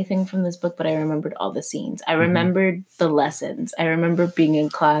remember anything from this book, but I remembered all the scenes. I remembered the lessons. I remember being in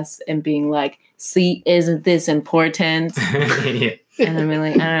class and being like, see, isn't this important? Yeah. And I'm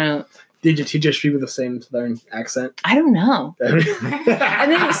like, I don't know. Did your teacher speak with the same Southern accent? I don't know. And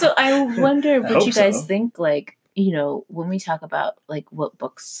then, so I wonder what you guys think, like, when we talk about like what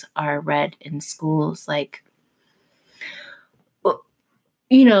books are read in schools, like,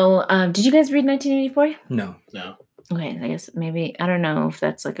 did you guys read 1984? No. Okay, I guess maybe, I don't know if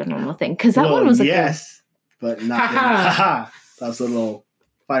that's like a normal thing. Because that one was like but not that was a little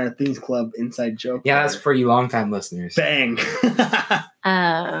Fire Things Club inside joke. Yeah, that's for you longtime listeners. Bang.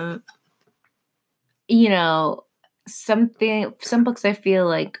 Some books I feel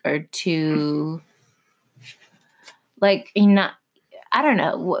like are too, like, I don't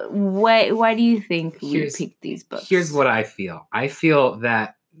know. Why do you think we pick these books? Here's what I feel. I feel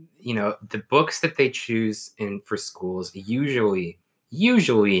that, the books that they choose for schools usually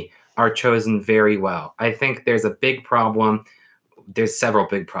are chosen very well. I think there's a big problem. There's several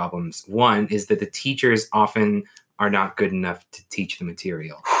big problems. One is that the teachers often are not good enough to teach the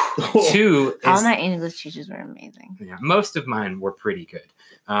material. 2 is... All my English teachers were amazing. Yeah, most of mine were pretty good.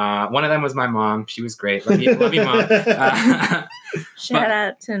 One of them was my mom. She was great. Love you, Mom. Shout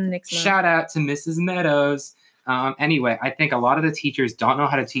out to Nick's mom. Shout out to Mrs. Meadows. Anyway, I think a lot of the teachers don't know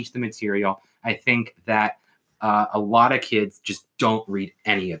how to teach the material. I think that a lot of kids just don't read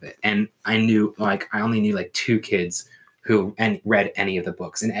any of it. And I only knew like 2 kids who read any of the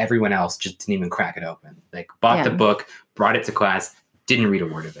books, and everyone else just didn't even crack it open. Like, bought the book, brought it to class, didn't read a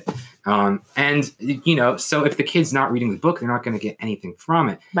word of it. And, so if the kid's not reading the book, they're not going to get anything from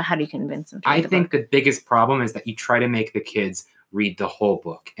it. But how do you convince them to read I the think book? the biggest problem is that you try to make the kids read the whole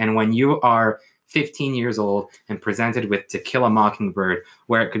book. And when you are 15 years old and presented with To Kill a Mockingbird,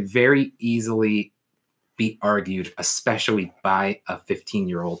 where it could very easily be argued, especially by a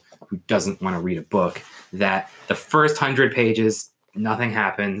 15-year-old who doesn't want to read a book, that the first 100 pages, nothing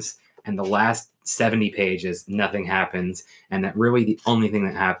happens, and the last 70 pages, nothing happens, and that really the only thing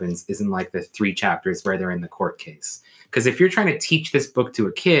that happens is in like the 3 chapters where they're in the court case. Because if you're trying to teach this book to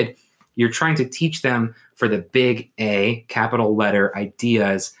a kid, you're trying to teach them for the big A, capital letter,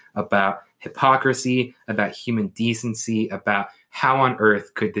 ideas about hypocrisy, about human decency, about how on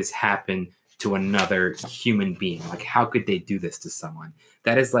earth could this happen to another human being? Like, how could they do this to someone?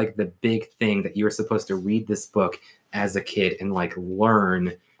 That is like the big thing that you're supposed to read this book as a kid and like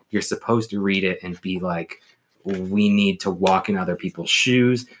learn. You're supposed to read it and be like, we need to walk in other people's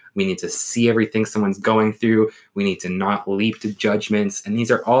shoes. We need to see everything someone's going through. We need to not leap to judgments. And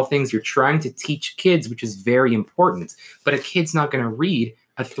these are all things you're trying to teach kids, which is very important. But a kid's not going to read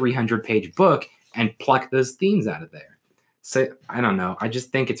a 300-page book and pluck those themes out of there. So I don't know. I just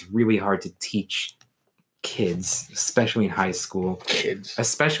think it's really hard to teach kids, especially in high school.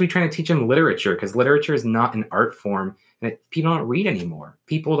 Especially trying to teach them literature, because literature is not an art form that people don't read anymore.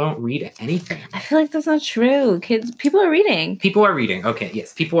 People don't read anything. I feel like that's not true. People are reading. People are reading. Okay,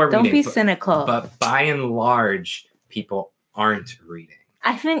 yes, people are reading. Don't be cynical. But by and large, people aren't reading.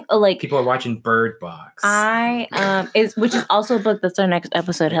 I think like people are watching Bird Box. Which is also a book that's our next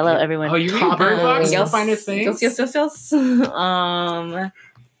episode. Hello, everyone. Oh, you read Bird Box? Yes. Find us things? Yes. And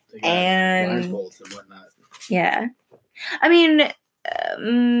blindfolds and whatnot. Yeah, I mean,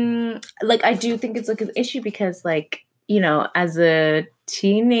 like I do think it's like an issue because, like, as a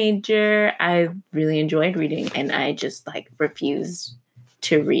teenager, I really enjoyed reading, and I just like refused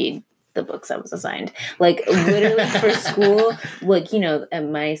to read the books I was assigned. Like literally for school, like,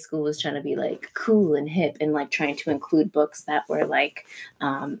 and my school was trying to be like cool and hip and like trying to include books that were like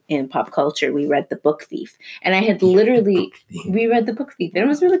in pop culture. We read The Book Thief, and I had literally we read The Book Thief, and it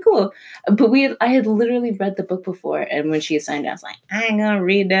was really cool. But I had literally read the book before, and when she assigned it, I was like, I ain't gonna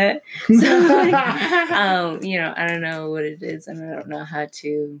read that. So like, I don't know what it is, and I don't know how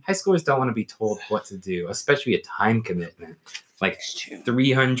to. High schoolers don't want to be told what to do, especially a time commitment. Like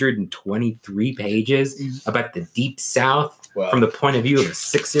 323 pages about the Deep South from the point of view of a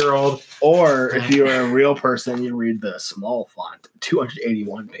 6-year-old. Or if you're a real person, you read the small font,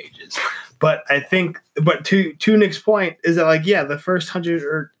 281 pages. But I think, to Nick's point, is that like, yeah, the first 100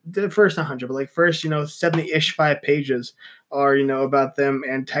 or the first 100, but like first, 70-ish 5 pages are, about them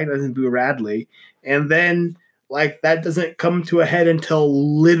antagonizing Boo Radley. And then like that doesn't come to a head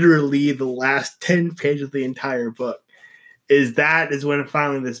until literally the last 10 pages of the entire book. Is when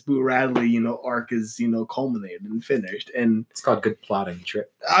finally this Boo Radley, arc is, culminated and finished. And it's called good plotting, Trip.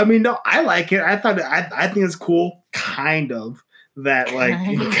 I mean, no, I like it. I think it's cool, kind of, that like,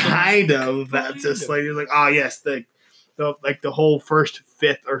 that's just like, you're like, oh yes, the whole first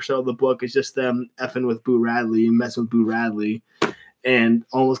fifth or so of the book is just them effing with Boo Radley and messing with Boo Radley and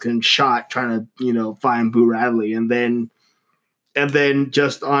almost getting shot trying to, find Boo Radley. And then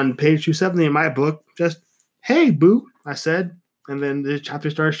just on page 270 in my book, just, hey, Boo, I said, and then the chapter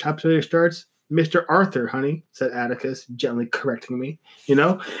starts, Mr. Arthur, honey, said Atticus, gently correcting me,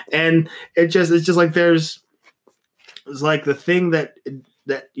 and it's just like it's like the thing that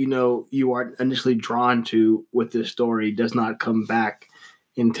you are initially drawn to with this story does not come back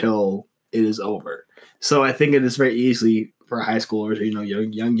until it is over. So I think it is very easy for high schoolers or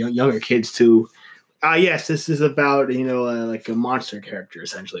younger kids to yes, this is about like a monster character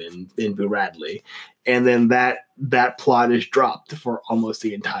essentially in Boo Radley, and then that plot is dropped for almost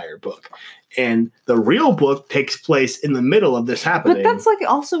the entire book, and the real book takes place in the middle of this happening. But that's like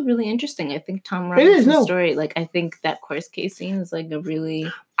also really interesting. I think Tom Robinson's story, like I think that course case scene is like a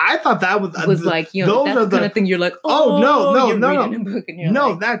really. I thought that was like those that's are the kind of thing you're like no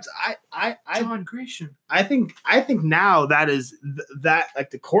like, that's I John Grisham. I think now that is that like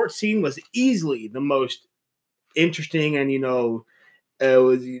the court scene was easily the most interesting and it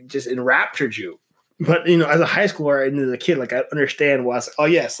was just enraptured you. But as a high schooler and as a kid, like I understand why. Oh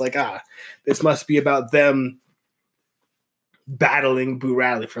yes, like this must be about them battling Boo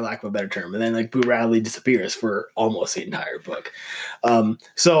Radley, for lack of a better term, and then like Boo Radley disappears for almost the entire book.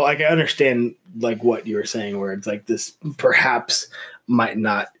 So like I understand like what you were saying, where it's like this perhaps might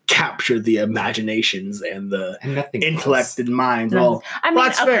not capture the imaginations and the intellect and minds. Well, I mean,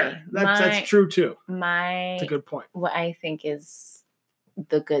 that's fair. That's true too. It's a good point. What I think is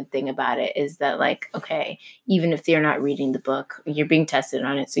the good thing about it is that, like, okay, even if they're not reading the book, you're being tested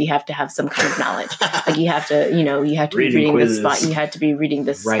on it, so you have to have some kind of knowledge. Like, you have to, you have to be reading the spot, you have to be reading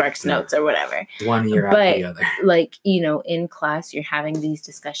the Sparks notes or whatever. One year after the other. Like, in class, you're having these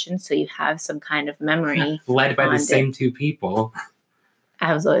discussions, so you have some kind of memory. Led by the same two people.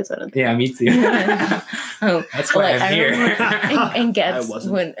 I was always one of them. Yeah, me too. That's why I'm here. In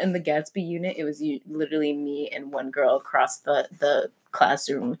the Gatsby unit, it was literally me and one girl across the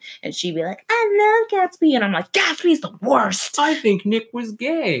classroom, and she'd be like, "I love Gatsby," and I'm like, "Gatsby's the worst." I think Nick was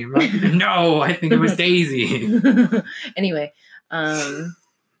gay. Like, no, I think it was Daisy. Anyway, I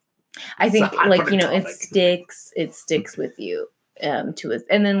think it sticks with you to it,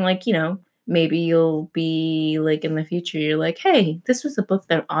 and then maybe you'll be like in the future, you're like, hey, this was a book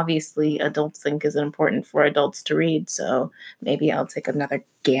that obviously adults think is important for adults to read, so maybe I'll take another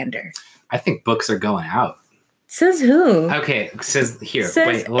gander. I think books are going out. Says who? Okay, says here.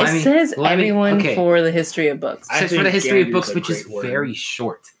 Says everyone for the history of books. It says for the history of books, which is very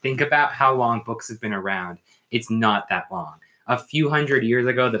short. Think about how long books have been around. It's not that long. A few hundred years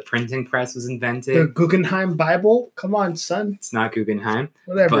ago, the printing press was invented. The Guggenheim Bible? Come on, son. It's not Guggenheim.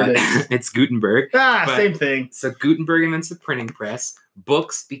 Whatever it is. It's Gutenberg. Same thing. So Gutenberg invents the printing press.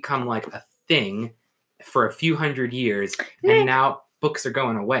 Books become like a thing for a few hundred years. And now books are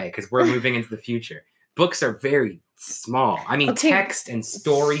going away because we're moving into the future. Books are very small. I mean, text and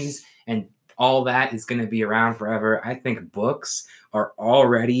stories and all that is going to be around forever. I think books are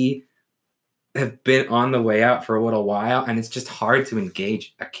already... have been on the way out for a little while, and it's just hard to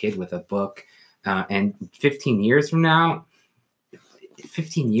engage a kid with a book. And 15 years from now,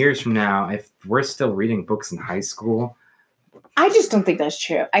 if we're still reading books in high school, I just don't think that's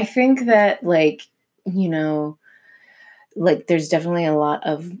true. I think that there's definitely a lot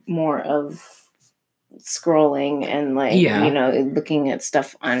of more of scrolling and looking at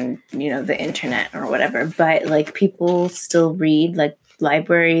stuff on the internet or whatever, but people still read.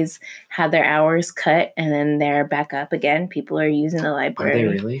 Libraries have their hours cut and then they're back up again. People are using the library. Are they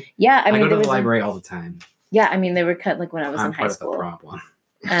really? Yeah, I go to the library all the time. Yeah, I mean, they were cut when I was in high school. I'm part of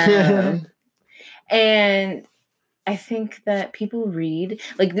the problem. And I think that people read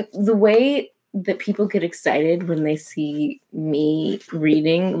the way that people get excited when they see me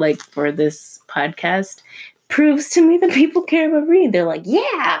reading, for this podcast, proves to me that people care about reading. They're like,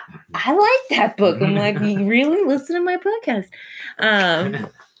 yeah, I like that book. I'm like, you really listen to my podcast?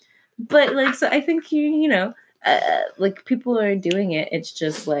 But so I think people are doing it. It's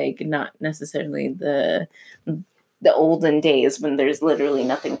just not necessarily the olden days when there's literally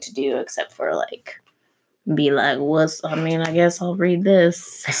nothing to do except for be like, I guess I'll read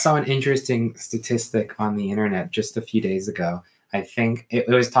this. I saw an interesting statistic on the internet just a few days ago. I think it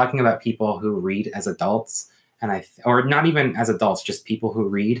was talking about people who read as adults. Or not even as adults, just people who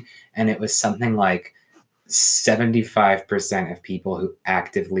read. And it was something like 75% of people who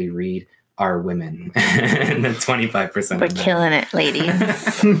actively read are women. And then 25% We're killing it, ladies.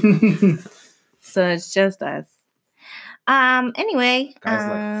 So it's just us. Anyway. Guys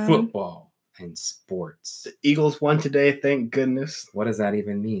like football and sports. The Eagles won today, thank goodness. What does that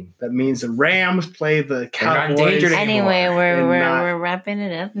even mean? That means the Rams play the Cowboys. Anyway, we're wrapping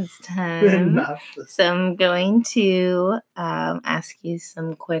it up this time. So I'm going to ask you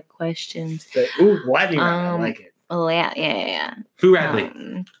some quick questions. Lightning round, I like it. Oh yeah. Who Radley?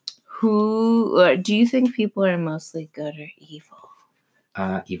 Do you think people are mostly good or evil?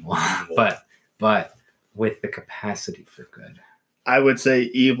 Evil. but with the capacity for good. I would say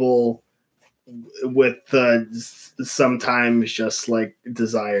evil with sometimes just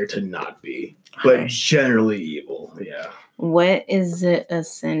desire to not be, but generally evil. Yeah. What is it a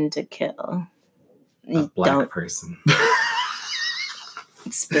sin to kill? A black person.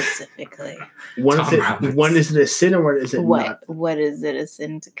 Specifically. One is it a sin or what is it not? What is it a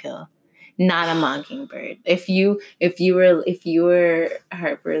sin to kill? Not a mockingbird. If you were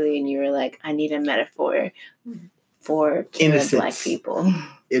Harper Lee and you were like, I need a metaphor for killing black people.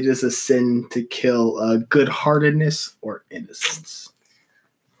 It is a sin to kill good-heartedness or innocence.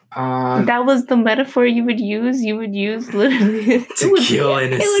 That was the metaphor you would use. You would use literally to kill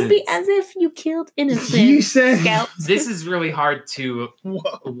innocence. It would be as if you killed innocence. You said scouts. This is really hard to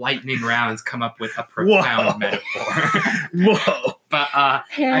lightning rounds come up with a profound metaphor. Whoa! But I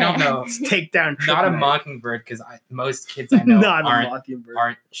don't know. Take down. Not a mockingbird because most kids I know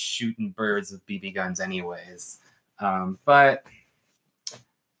aren't shooting birds with BB guns anyways. But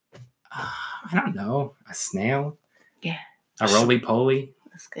I don't know. A snail? Yeah. A roly-poly?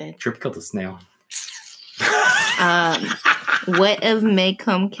 That's good. Trip killed a snail. What of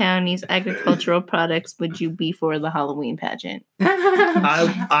Maycomb County's agricultural products would you be for the Halloween pageant?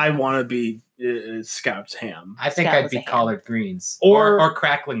 I want to be Scout's ham. I think Scout I'd was be a ham. collard greens Or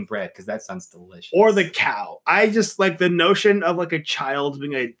crackling bread because that sounds delicious. Or the cow. I just like the notion of like a child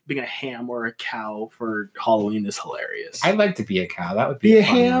being a ham or a cow for Halloween is hilarious. I'd like to be a cow. That would be Be a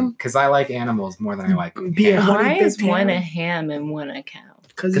fun ham? because I like animals more than I like Be a cows. honey Why is baked one ham? a ham and one a cow?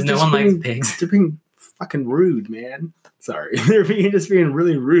 Because no one likes pigs. They're being fucking rude, man. Sorry, they're just being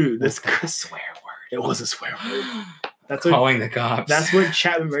really rude. That's a swear word. It was a swear word. That's Calling the cops. That's what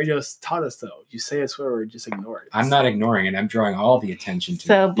Chapman Radio taught us, though. You say a swear word, just ignore it. I'm not ignoring it. I'm drawing all the attention to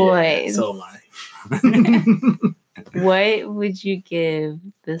So, it. boys, So am I. what would you give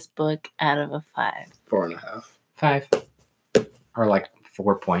this book out of a 5? 4.5. 5. Or like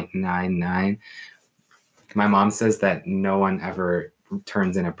 4.99. My mom says that no one ever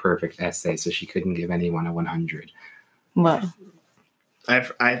turns in a perfect essay, so she couldn't give anyone a 100. What?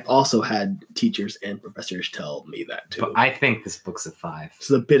 I've also had teachers and professors tell me that too. But I think this book's a 5. It's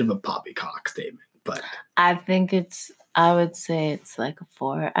a bit of a poppycock statement, but I would say it's like a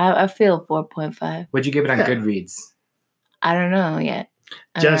 4. I feel 4.5. Would you give it on Yeah. Goodreads? I don't know yet.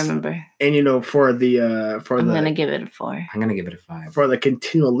 I don't remember. and for I'm gonna give it a 4. I'm gonna give it a 5. for the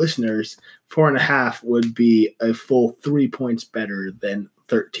continual listeners, 4.5 would be a full 3 points better than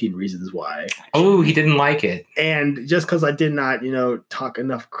 13 Reasons Why. Oh, he didn't like it. And just because I did not, talk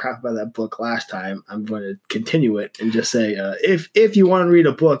enough crap about that book last time, I'm going to continue it and just say, if you want to read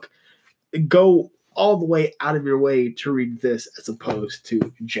a book, go all the way out of your way to read this as opposed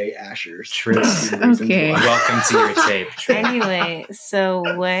to Jay Asher's. True. 13 Reasons Okay. Why. Welcome to your tape. True. Anyway, so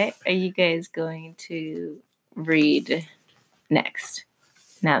what are you guys going to read next?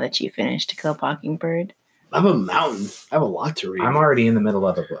 Now that you finished To Kill a Mockingbird, I have a mountain. I have a lot to read. I'm already in the middle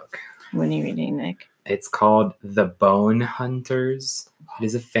of a book. what are you reading, Nick? It's called The Bone Hunters. It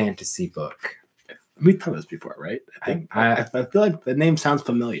is a fantasy book. We talked about this before, right? I feel like the name sounds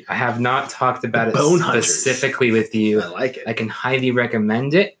familiar. I have not talked about it Bone Hunters. specifically with you. I like it. I can highly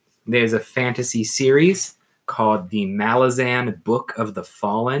recommend it. There's a fantasy series called The Malazan Book of the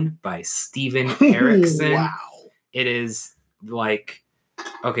Fallen by Stephen Erickson. Wow. It is like,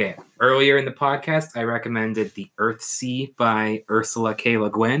 okay, earlier in the podcast, I recommended The Earthsea by Ursula K.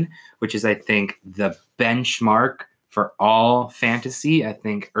 Le Guin, which is, I think, the benchmark for all fantasy. I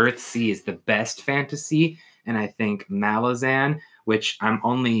think Earthsea is the best fantasy, and I think Malazan, which I'm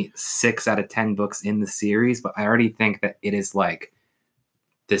only 6 out of 10 books in the series, but I already think that it is like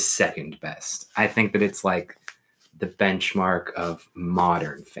the second best. I think that it's like the benchmark of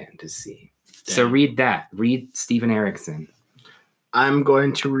modern fantasy. So read that. Read Stephen Erickson. I'm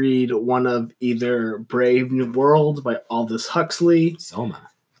going to read one of either Brave New World by Aldous Huxley, Soma.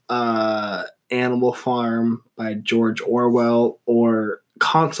 Animal Farm by George Orwell, or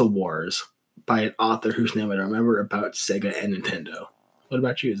Console Wars by an author whose name I don't remember, about Sega and Nintendo. What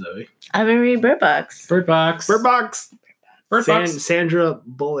about you, Zoe? I've been reading Bird Box. Bird Box. Bird Box. Bird Box. Sandra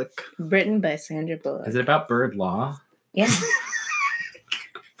Bullock. Written by Sandra Bullock. Is it about bird law? Yeah.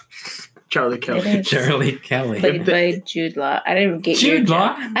 Charlie It Kelly. is. Charlie Kelly. Played by Jude Law. I didn't get Jude your Law?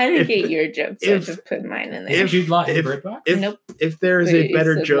 joke. I didn't get your joke, so if- I just put mine in there. Is Jude Law in if- Bird Box? Nope. If there is But a it's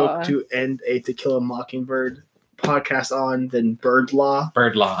better a joke law. to end a To Kill a Mockingbird podcast on than Bird Law,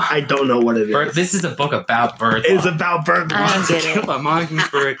 Bird law. I don't know what it is. Bird, this is a book about bird law. It's about Bird Law. I don't get it. Kill a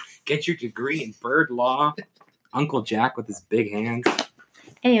Mockingbird. Get your degree in bird law. Uncle Jack with his big hands.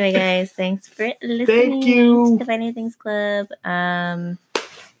 Anyway, guys, thanks for listening. Thank you. to the Funny Things Club.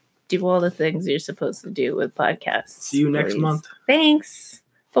 Do all the things you're supposed to do with podcasts. See you next please. month. Thanks.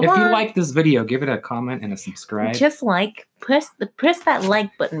 If you Bye-bye. like this video, give it a comment and a subscribe. Just press that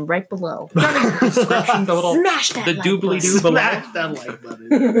like button right below. Down in the description, the little Smash that the like doobly button. doo below. Smash that like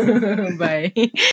button. Bye.